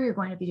in theater, you're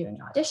going to be doing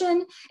an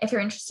audition. If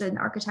you're interested in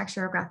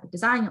architecture or graphic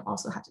design, you'll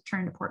also have to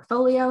turn in a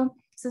portfolio.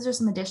 So those are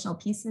some additional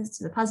pieces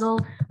to the puzzle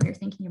when you're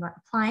thinking about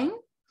applying.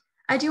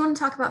 I do want to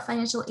talk about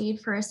financial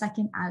aid for a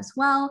second as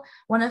well.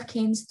 One of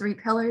Kean's 3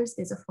 pillars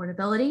is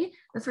affordability.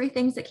 The 3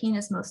 things that Kean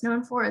is most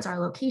known for is our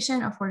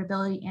location,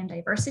 affordability, and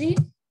diversity.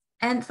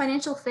 And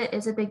financial fit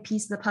is a big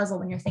piece of the puzzle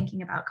when you're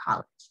thinking about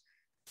college.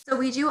 So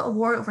we do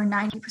award over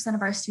 90%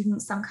 of our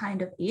students some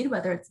kind of aid,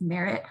 whether it's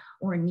merit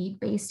or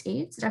need-based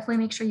aid. So definitely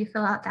make sure you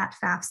fill out that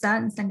FAFSA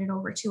and send it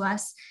over to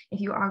us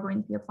if you are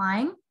going to be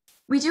applying.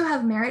 We do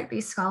have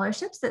merit-based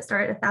scholarships that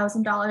start at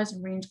 $1,000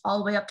 and range all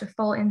the way up to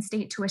full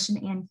in-state tuition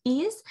and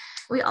fees.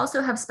 We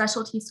also have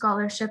specialty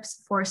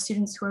scholarships for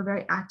students who are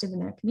very active in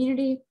their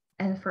community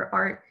and for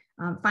art,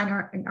 fine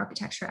art and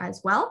architecture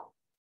as well.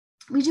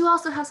 We do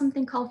also have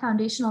something called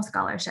foundational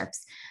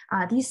scholarships.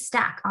 These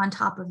stack on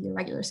top of your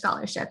regular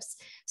scholarships.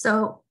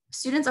 So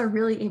students are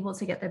really able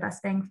to get their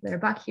best bang for their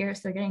buck here.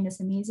 So they're getting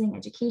this amazing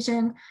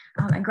education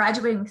and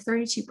graduating with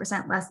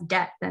 32% less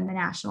debt than the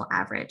national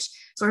average.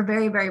 So we're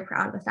very, very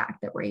proud of the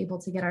fact that we're able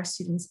to get our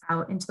students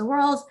out into the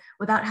world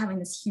without having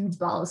this huge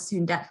ball of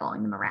student debt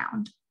following them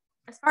around.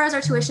 As far as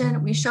our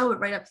tuition, we show it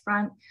right up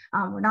front.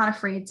 We're not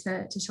afraid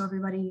to show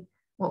everybody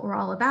what we're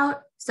all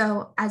about.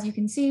 So as you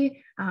can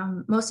see,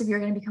 most of you are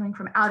going to be coming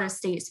from out of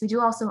state. So we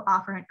do also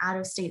offer an out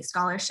of state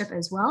scholarship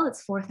as well.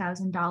 It's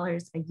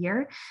 $4,000 a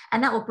year,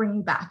 and that will bring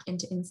you back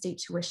into in-state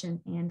tuition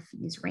and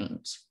fees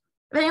range.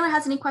 If anyone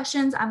has any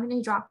questions, I'm going to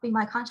be dropping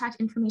my contact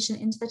information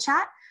into the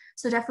chat.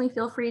 So definitely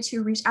feel free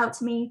to reach out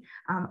to me.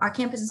 Our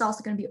campus is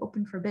also going to be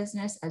open for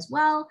business as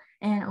well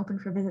and open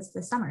for visits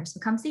this summer. So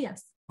come see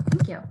us.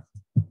 Thank you.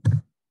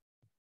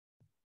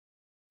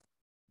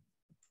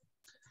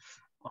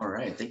 All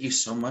right, thank you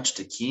so much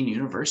to Kean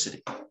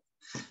University.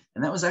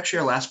 And that was actually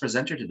our last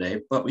presenter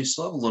today, but we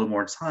still have a little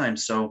more time.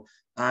 So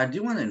I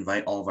do want to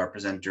invite all of our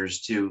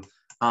presenters to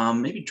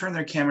maybe turn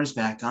their cameras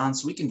back on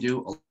so we can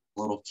do a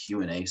little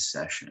Q&A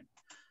session.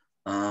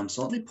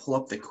 So let me pull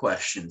up the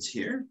questions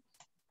here.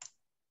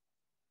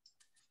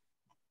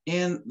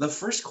 And the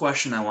first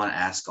question I want to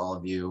ask all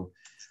of you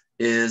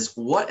is,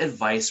 what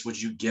advice would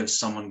you give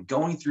someone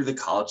going through the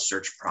college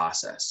search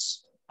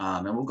process?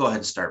 And we'll go ahead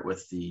and start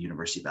with the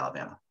University of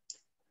Alabama.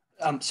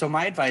 So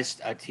my advice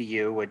to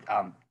you would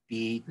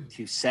be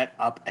to set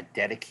up a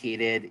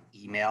dedicated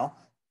email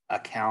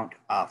account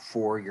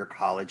for your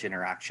college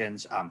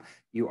interactions.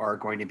 You are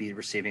going to be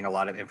receiving a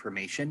lot of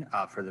information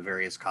for the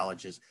various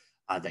colleges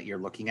that you're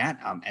looking at.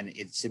 And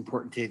it's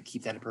important to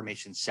keep that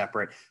information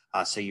separate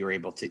so you're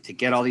able to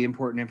get all the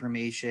important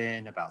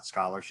information about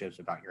scholarships,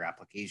 about your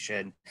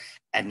application,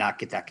 and not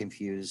get that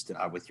confused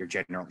with your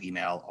general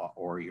email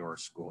or your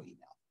school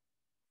email.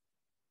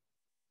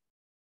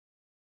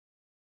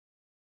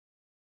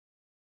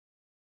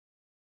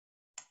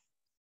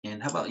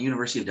 And how about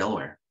University of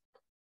Delaware?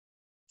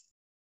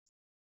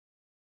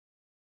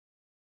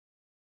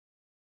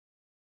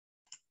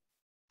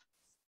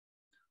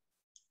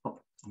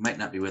 Oh, might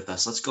not be with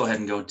us. Let's go ahead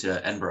and go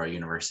to Edinboro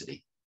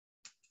University.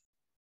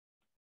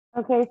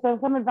 Okay, so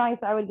some advice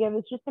I would give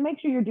is just to make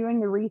sure you're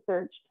doing your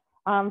research.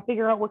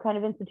 Figure out what kind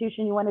of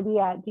institution you want to be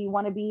at. Do you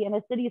want to be in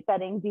a city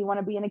setting? Do you want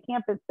to be in a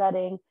campus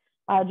setting?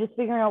 Just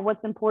figuring out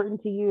what's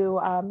important to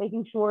you,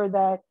 making sure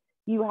that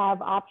you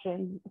have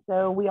options.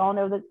 So we all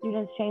know that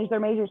students change their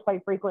majors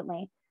quite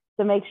frequently.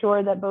 So make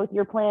sure that both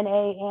your plan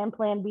A and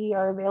plan B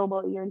are available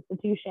at your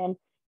institution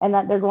and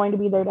that they're going to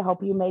be there to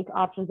help you make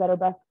options that are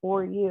best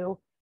for you.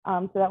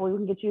 So that way we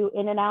can get you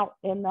in and out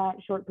in that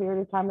short period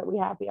of time that we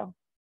have you.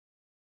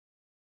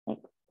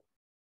 Thanks.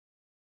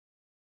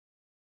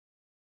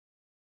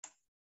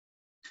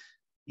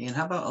 And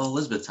how about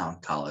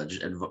Elizabethtown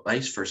College?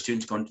 Advice for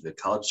students going through the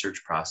college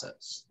search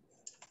process?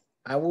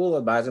 I will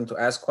advise them to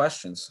ask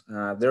questions.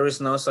 There is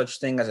no such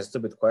thing as a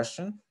stupid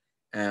question.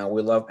 And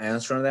we love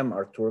answering them.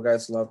 Our tour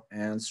guides love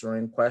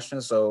answering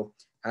questions. So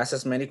ask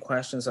as many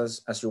questions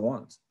as you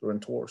want during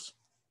tours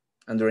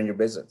and during your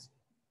visits.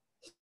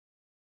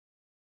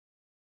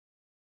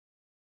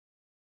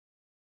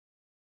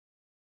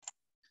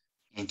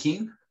 And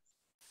Kean?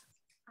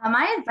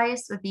 My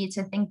advice would be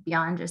to think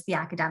beyond just the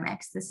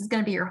academics. This is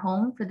going to be your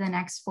home for the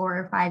next 4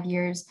 or 5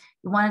 years.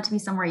 You want it to be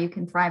somewhere you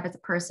can thrive as a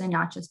person,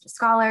 not just a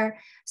scholar.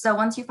 So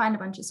once you find a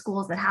bunch of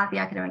schools that have the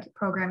academic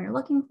program you're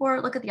looking for,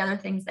 look at the other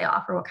things they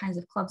offer, what kinds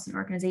of clubs and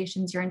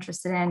organizations you're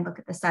interested in, look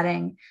at the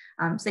setting,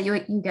 so you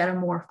get a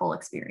more full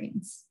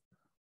experience.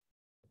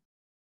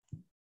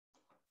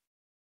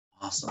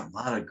 Awesome, a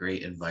lot of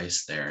great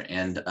advice there.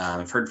 And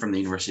I've heard from the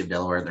University of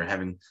Delaware, they're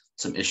having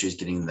some issues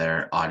getting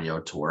their audio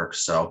to work.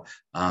 So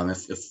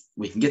if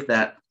we can get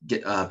that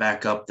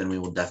back up, then we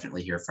will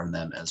definitely hear from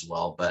them as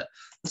well. But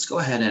let's go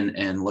ahead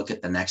and look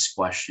at the next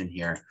question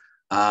here.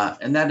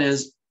 And that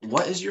is,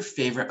 what is your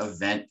favorite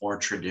event or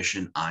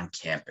tradition on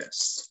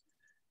campus?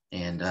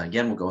 And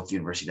again, we'll go with the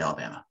University of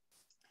Alabama.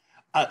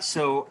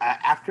 So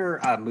after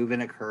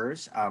move-in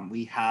occurs,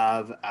 we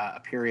have a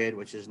period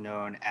which is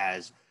known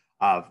as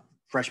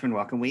Freshman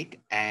Welcome Week,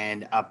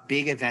 and a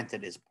big event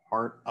that is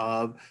part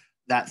of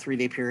that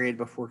 3-day period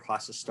before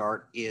classes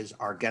start is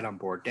our Get On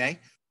Board Day. Get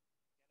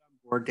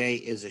On Board Day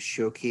is a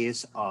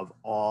showcase of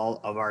all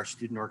of our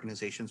student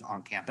organizations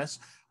on campus.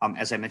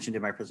 As I mentioned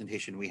in my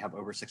presentation, we have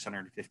over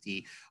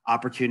 650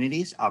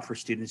 opportunities for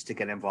students to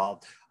get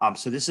involved.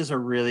 So this is a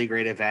really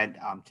great event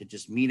to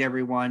just meet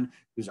everyone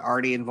who's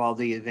already involved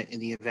in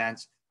the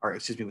events,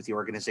 with the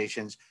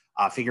organizations,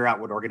 figure out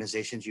what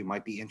organizations you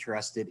might be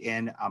interested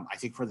in. I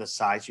think for the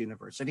size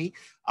university,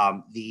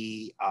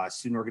 the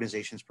student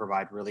organizations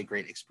provide really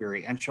great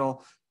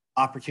experiential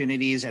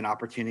opportunities and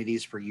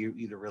opportunities for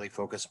you to really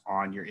focus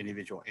on your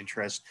individual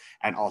interests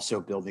and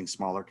also building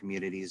smaller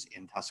communities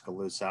in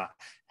Tuscaloosa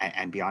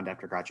and beyond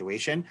after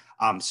graduation.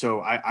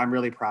 So I'm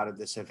really proud of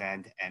this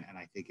event, and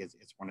I think it's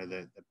one of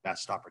the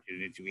best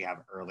opportunities we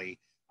have early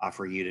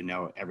for you to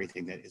know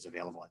everything that is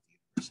available at the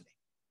university.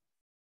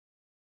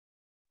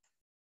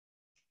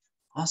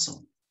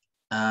 Awesome.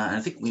 I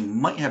think we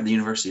might have the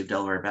University of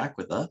Delaware back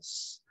with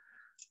us.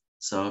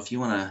 So if you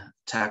want to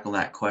tackle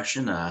that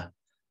question,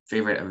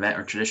 favorite event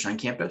or tradition on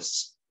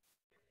campus?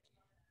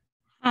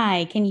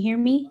 Hi, can you hear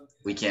me?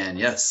 We can,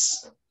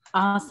 yes.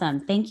 Awesome.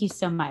 Thank you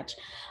so much.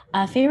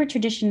 A favorite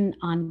tradition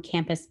on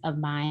campus of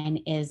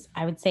mine is,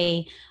 I would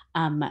say,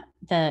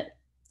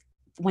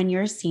 when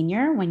you're a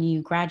senior, when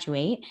you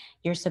graduate,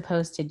 you're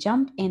supposed to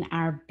jump in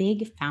our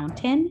big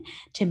fountain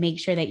to make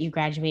sure that you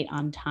graduate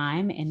on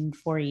time in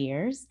 4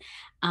 years.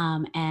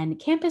 And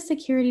campus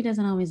security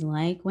doesn't always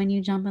like when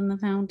you jump in the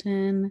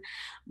fountain,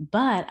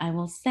 but I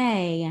will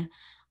say,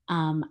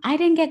 I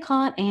didn't get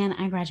caught and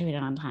I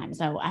graduated on time.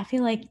 So I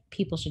feel like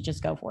people should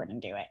just go for it and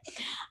do it.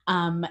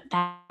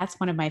 That's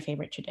one of my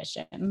favorite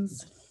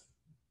traditions.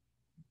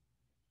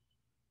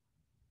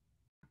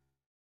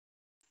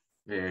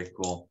 Very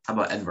cool. How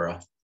about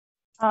Edinboro?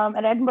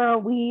 At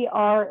Edinboro, we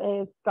are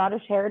a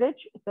Scottish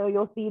heritage. So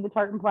you'll see the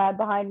tartan plaid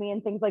behind me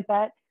and things like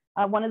that.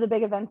 One of the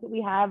big events that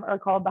we have are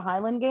called the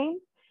Highland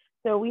Games.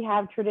 So we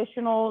have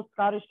traditional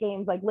Scottish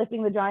games like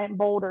lifting the giant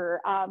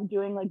boulder,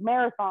 doing like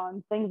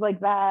marathons, things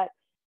like that.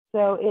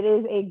 So it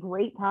is a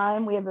great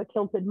time. We have a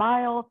kilted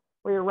mile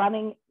where you're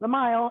running the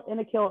mile in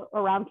a kilt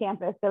around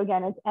campus. So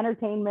again, it's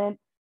entertainment.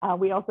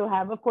 We also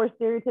have, of course,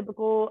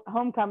 stereotypical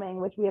homecoming,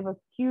 which we have a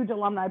huge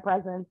alumni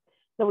presence.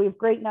 So we have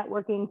great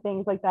networking,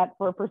 things like that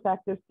for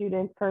prospective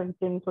students, current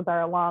students with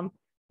our alum.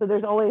 So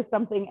there's always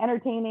something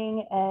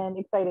entertaining and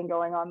exciting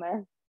going on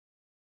there.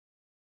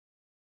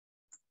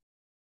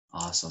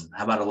 Awesome.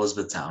 How about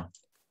Elizabethtown?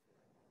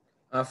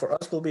 For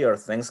us, will be our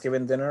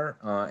Thanksgiving dinner.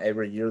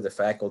 Every year, the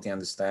faculty and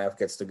the staff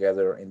gets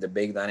together in the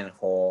big dining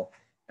hall,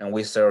 and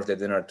we serve the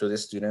dinner to the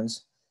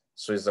students.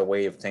 So it's a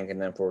way of thanking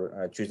them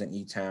for choosing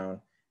E-Town,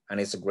 and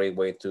it's a great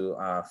way to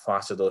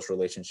foster those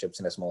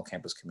relationships in a small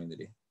campus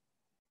community.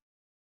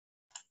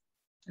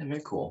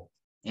 Very cool.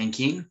 And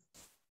Kean?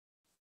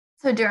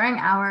 So during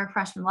our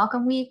freshman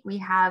welcome week, we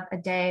have a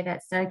day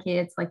that's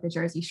dedicated to like the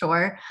Jersey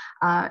Shore.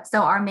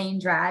 So our main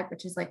drag,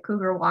 which is like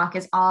Cougar Walk,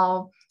 is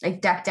all like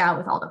decked out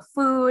with all the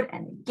food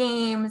and the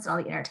games and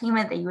all the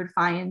entertainment that you would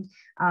find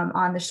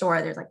on the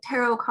shore. There's like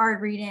tarot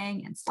card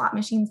reading and slot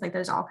machines. Like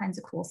there's all kinds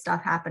of cool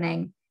stuff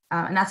happening.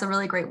 And that's a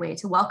really great way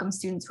to welcome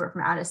students who are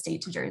from out of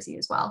state to Jersey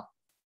as well.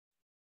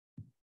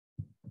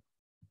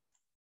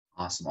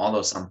 Awesome. All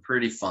those sound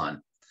pretty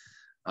fun.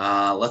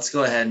 Let's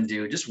go ahead and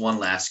do just one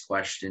last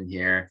question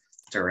here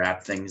to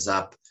wrap things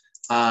up.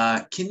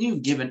 Can you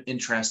give an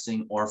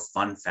interesting or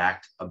fun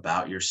fact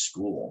about your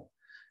school?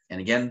 And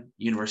again,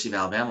 University of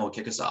Alabama will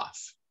kick us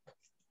off.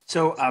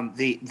 So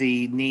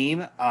the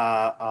name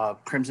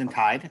Crimson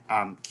Tide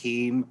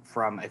came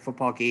from a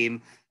football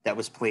game that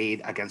was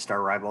played against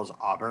our rivals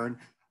Auburn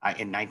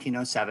in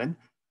 1907.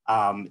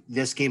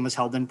 This game was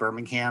held in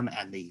Birmingham,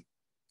 and the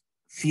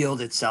field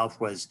itself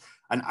was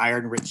an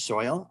iron-rich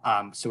soil,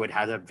 so it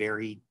had a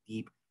very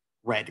deep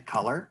red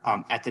color.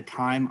 At the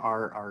time,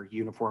 our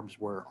uniforms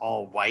were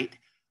all white,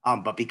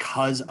 but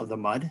because of the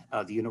mud,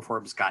 the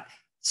uniforms got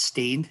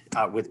stained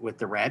with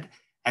the red.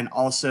 And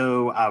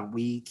also,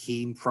 we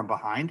came from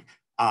behind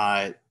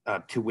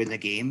to win the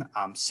game.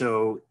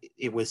 So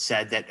it was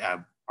said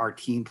that our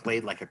team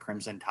played like a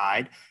Crimson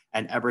Tide,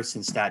 and ever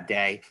since that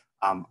day,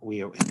 we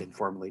have been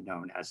formally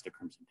known as the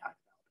Crimson Tide.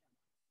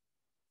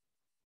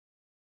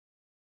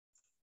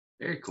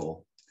 Very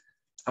cool.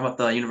 How about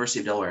the University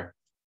of Delaware?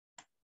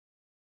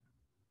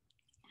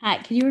 Hi,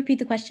 can you repeat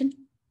the question?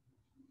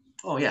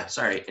 Oh yeah,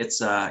 sorry. It's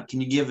can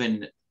you give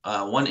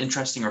one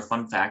interesting or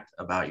fun fact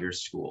about your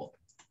school?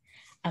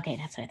 Okay,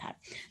 that's what I thought.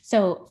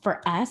 So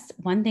for us,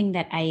 one thing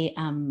that I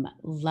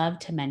love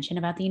to mention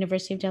about the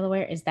University of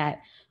Delaware is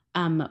that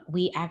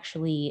we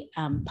actually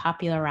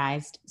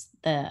popularized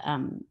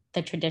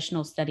the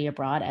traditional study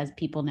abroad as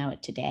people know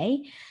it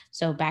today.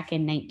 So back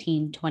in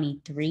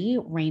 1923,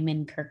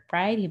 Raymond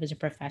Kirkbride, he was a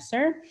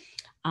professor,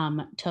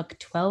 took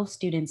 12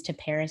 students to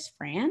Paris,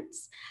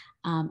 France,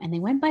 and they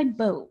went by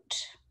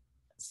boat.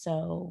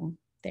 So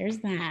there's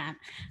that.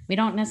 We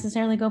don't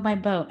necessarily go by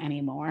boat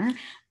anymore,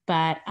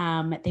 but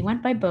they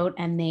went by boat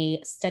and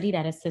they studied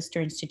at a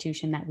sister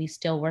institution that we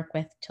still work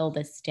with till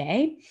this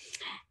day.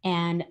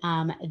 And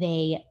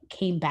they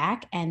came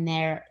back and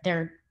their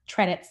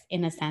credits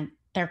in a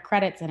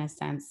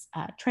sense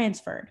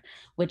transferred,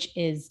 which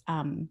is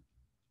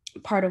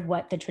part of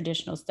what the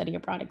traditional study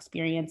abroad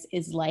experience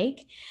is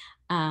like.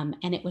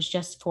 and it was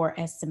just for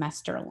a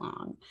semester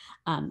long.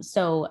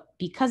 So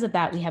because of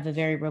that, we have a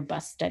very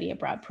robust study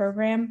abroad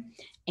program,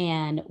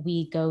 and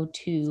we go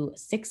to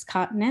 6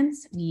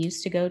 continents. We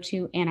used to go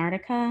to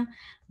Antarctica,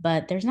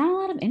 but there's not a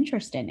lot of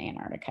interest in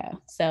Antarctica.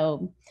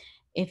 So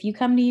if you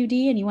come to UD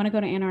and you want to go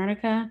to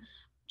Antarctica,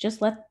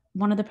 just let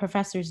one of the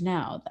professors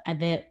know.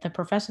 The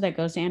professor that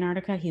goes to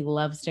Antarctica, he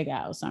loves to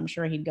go, so I'm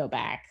sure he'd go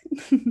back.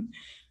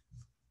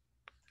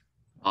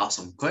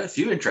 Awesome. Quite a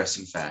few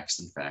interesting facts,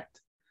 in fact.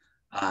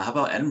 How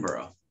about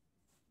Edinboro?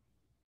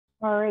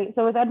 All right.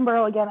 So with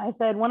Edinboro, again, I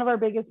said one of our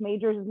biggest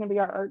majors is going to be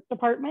our art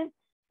department.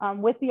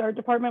 With the art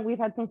department, we've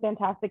had some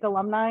fantastic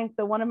alumni.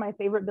 So one of my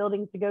favorite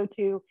buildings to go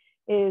to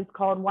is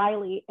called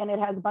Wiley, and it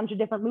has a bunch of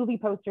different movie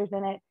posters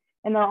in it.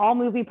 And they're all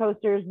movie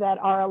posters that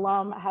our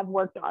alum have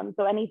worked on.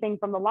 So anything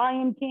from The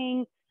Lion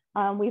King,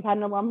 we've had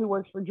an alum who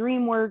works for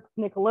DreamWorks,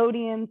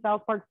 Nickelodeon,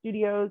 South Park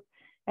Studios.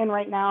 And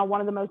right now,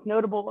 one of the most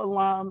notable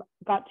alum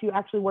got to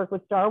actually work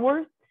with Star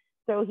Wars.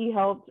 So he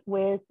helped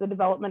with the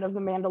development of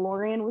The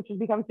Mandalorian, which has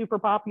become super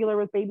popular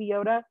with Baby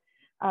Yoda.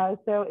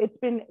 So it's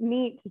been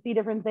neat to see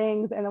different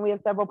things. And then we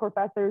have several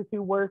professors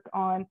who work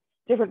on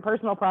different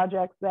personal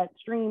projects that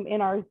stream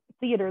in our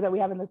theater that we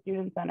have in the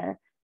Student Center.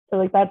 So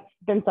like that's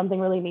been something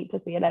really neat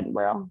to see at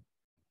Edinboro.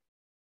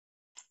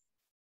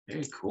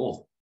 Very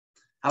cool.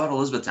 How about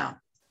Elizabethtown?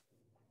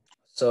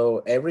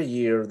 So every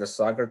year the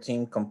soccer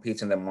team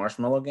competes in the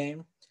marshmallow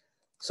game.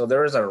 So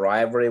there is a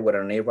rivalry with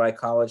our nearby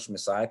college,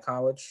 Messiah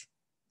College.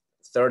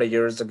 30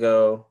 years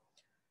ago,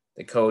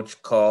 the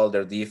coach called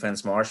their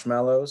defense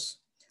marshmallows.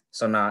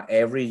 So now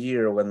every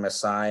year when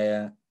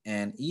Messiah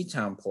and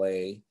E-Town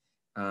play,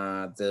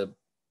 the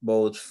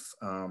both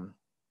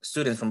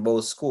students from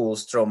both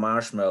schools throw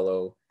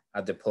marshmallow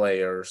at the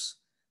players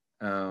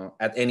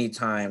at any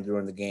time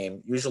during the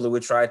game. Usually we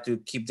try to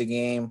keep the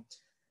game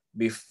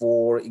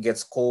before it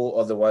gets cold,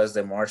 otherwise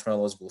the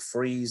marshmallows will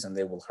freeze and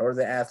they will hurt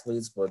the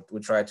athletes, but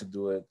we try to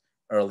do it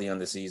early on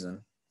the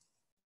season.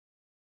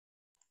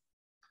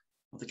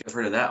 I don't think I've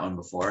heard of that one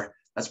before.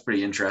 That's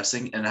pretty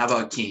interesting. And how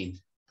about Kean?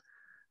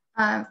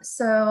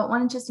 So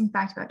one interesting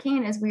fact about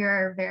Kean is we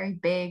are very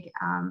big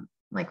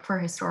like for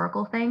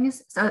historical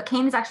things. So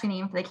Kean is actually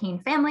named for the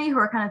Kean family, who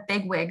were kind of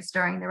bigwigs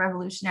during the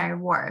Revolutionary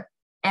War.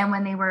 And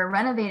when they were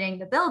renovating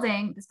the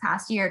building this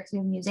past year to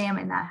a museum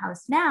in that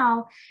house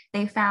now,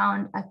 they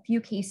found a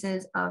few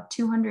cases of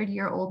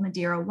 200-year-old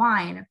Madeira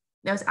wine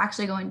that was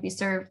actually going to be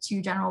served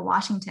to General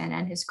Washington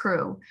and his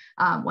crew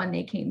when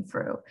they came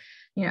through.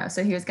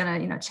 So he was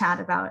going to, chat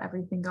about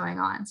everything going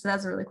on. So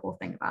that's a really cool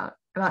thing about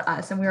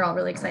us. And we were all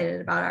really excited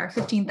about our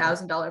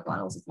 $15,000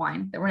 bottles of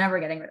wine that we're never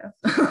getting rid of.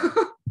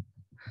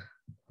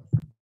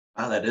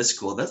 Wow, that is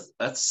cool.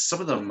 That's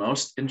some of the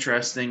most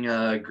interesting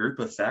group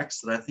of facts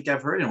that I think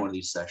I've heard in one of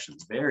these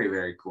sessions. Very,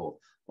 very cool.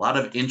 A lot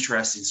of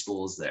interesting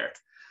schools there.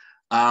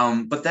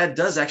 But that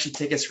does actually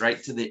take us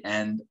right to the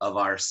end of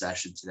our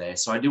session today.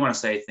 So I do want to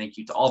say thank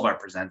you to all of our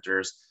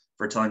presenters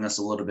for telling us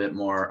a little bit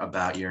more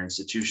about your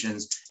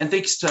institutions. And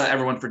thanks to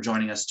everyone for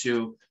joining us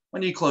too.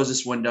 When you close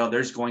this window,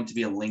 there's going to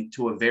be a link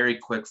to a very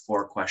quick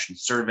 4-question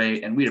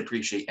survey, and we'd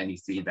appreciate any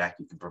feedback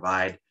you can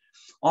provide.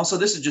 Also,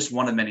 this is just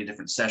one of many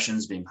different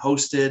sessions being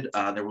hosted.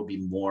 There will be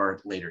more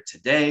later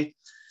today.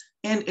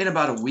 And in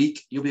about a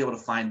week, you'll be able to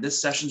find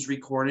this session's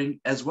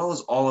recording, as well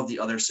as all of the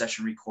other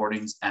session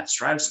recordings at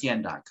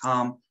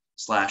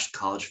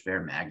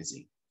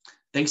stratoscan.com/CollegeFairMagazine.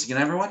 Thanks again,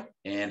 everyone,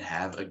 and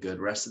have a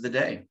good rest of the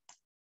day.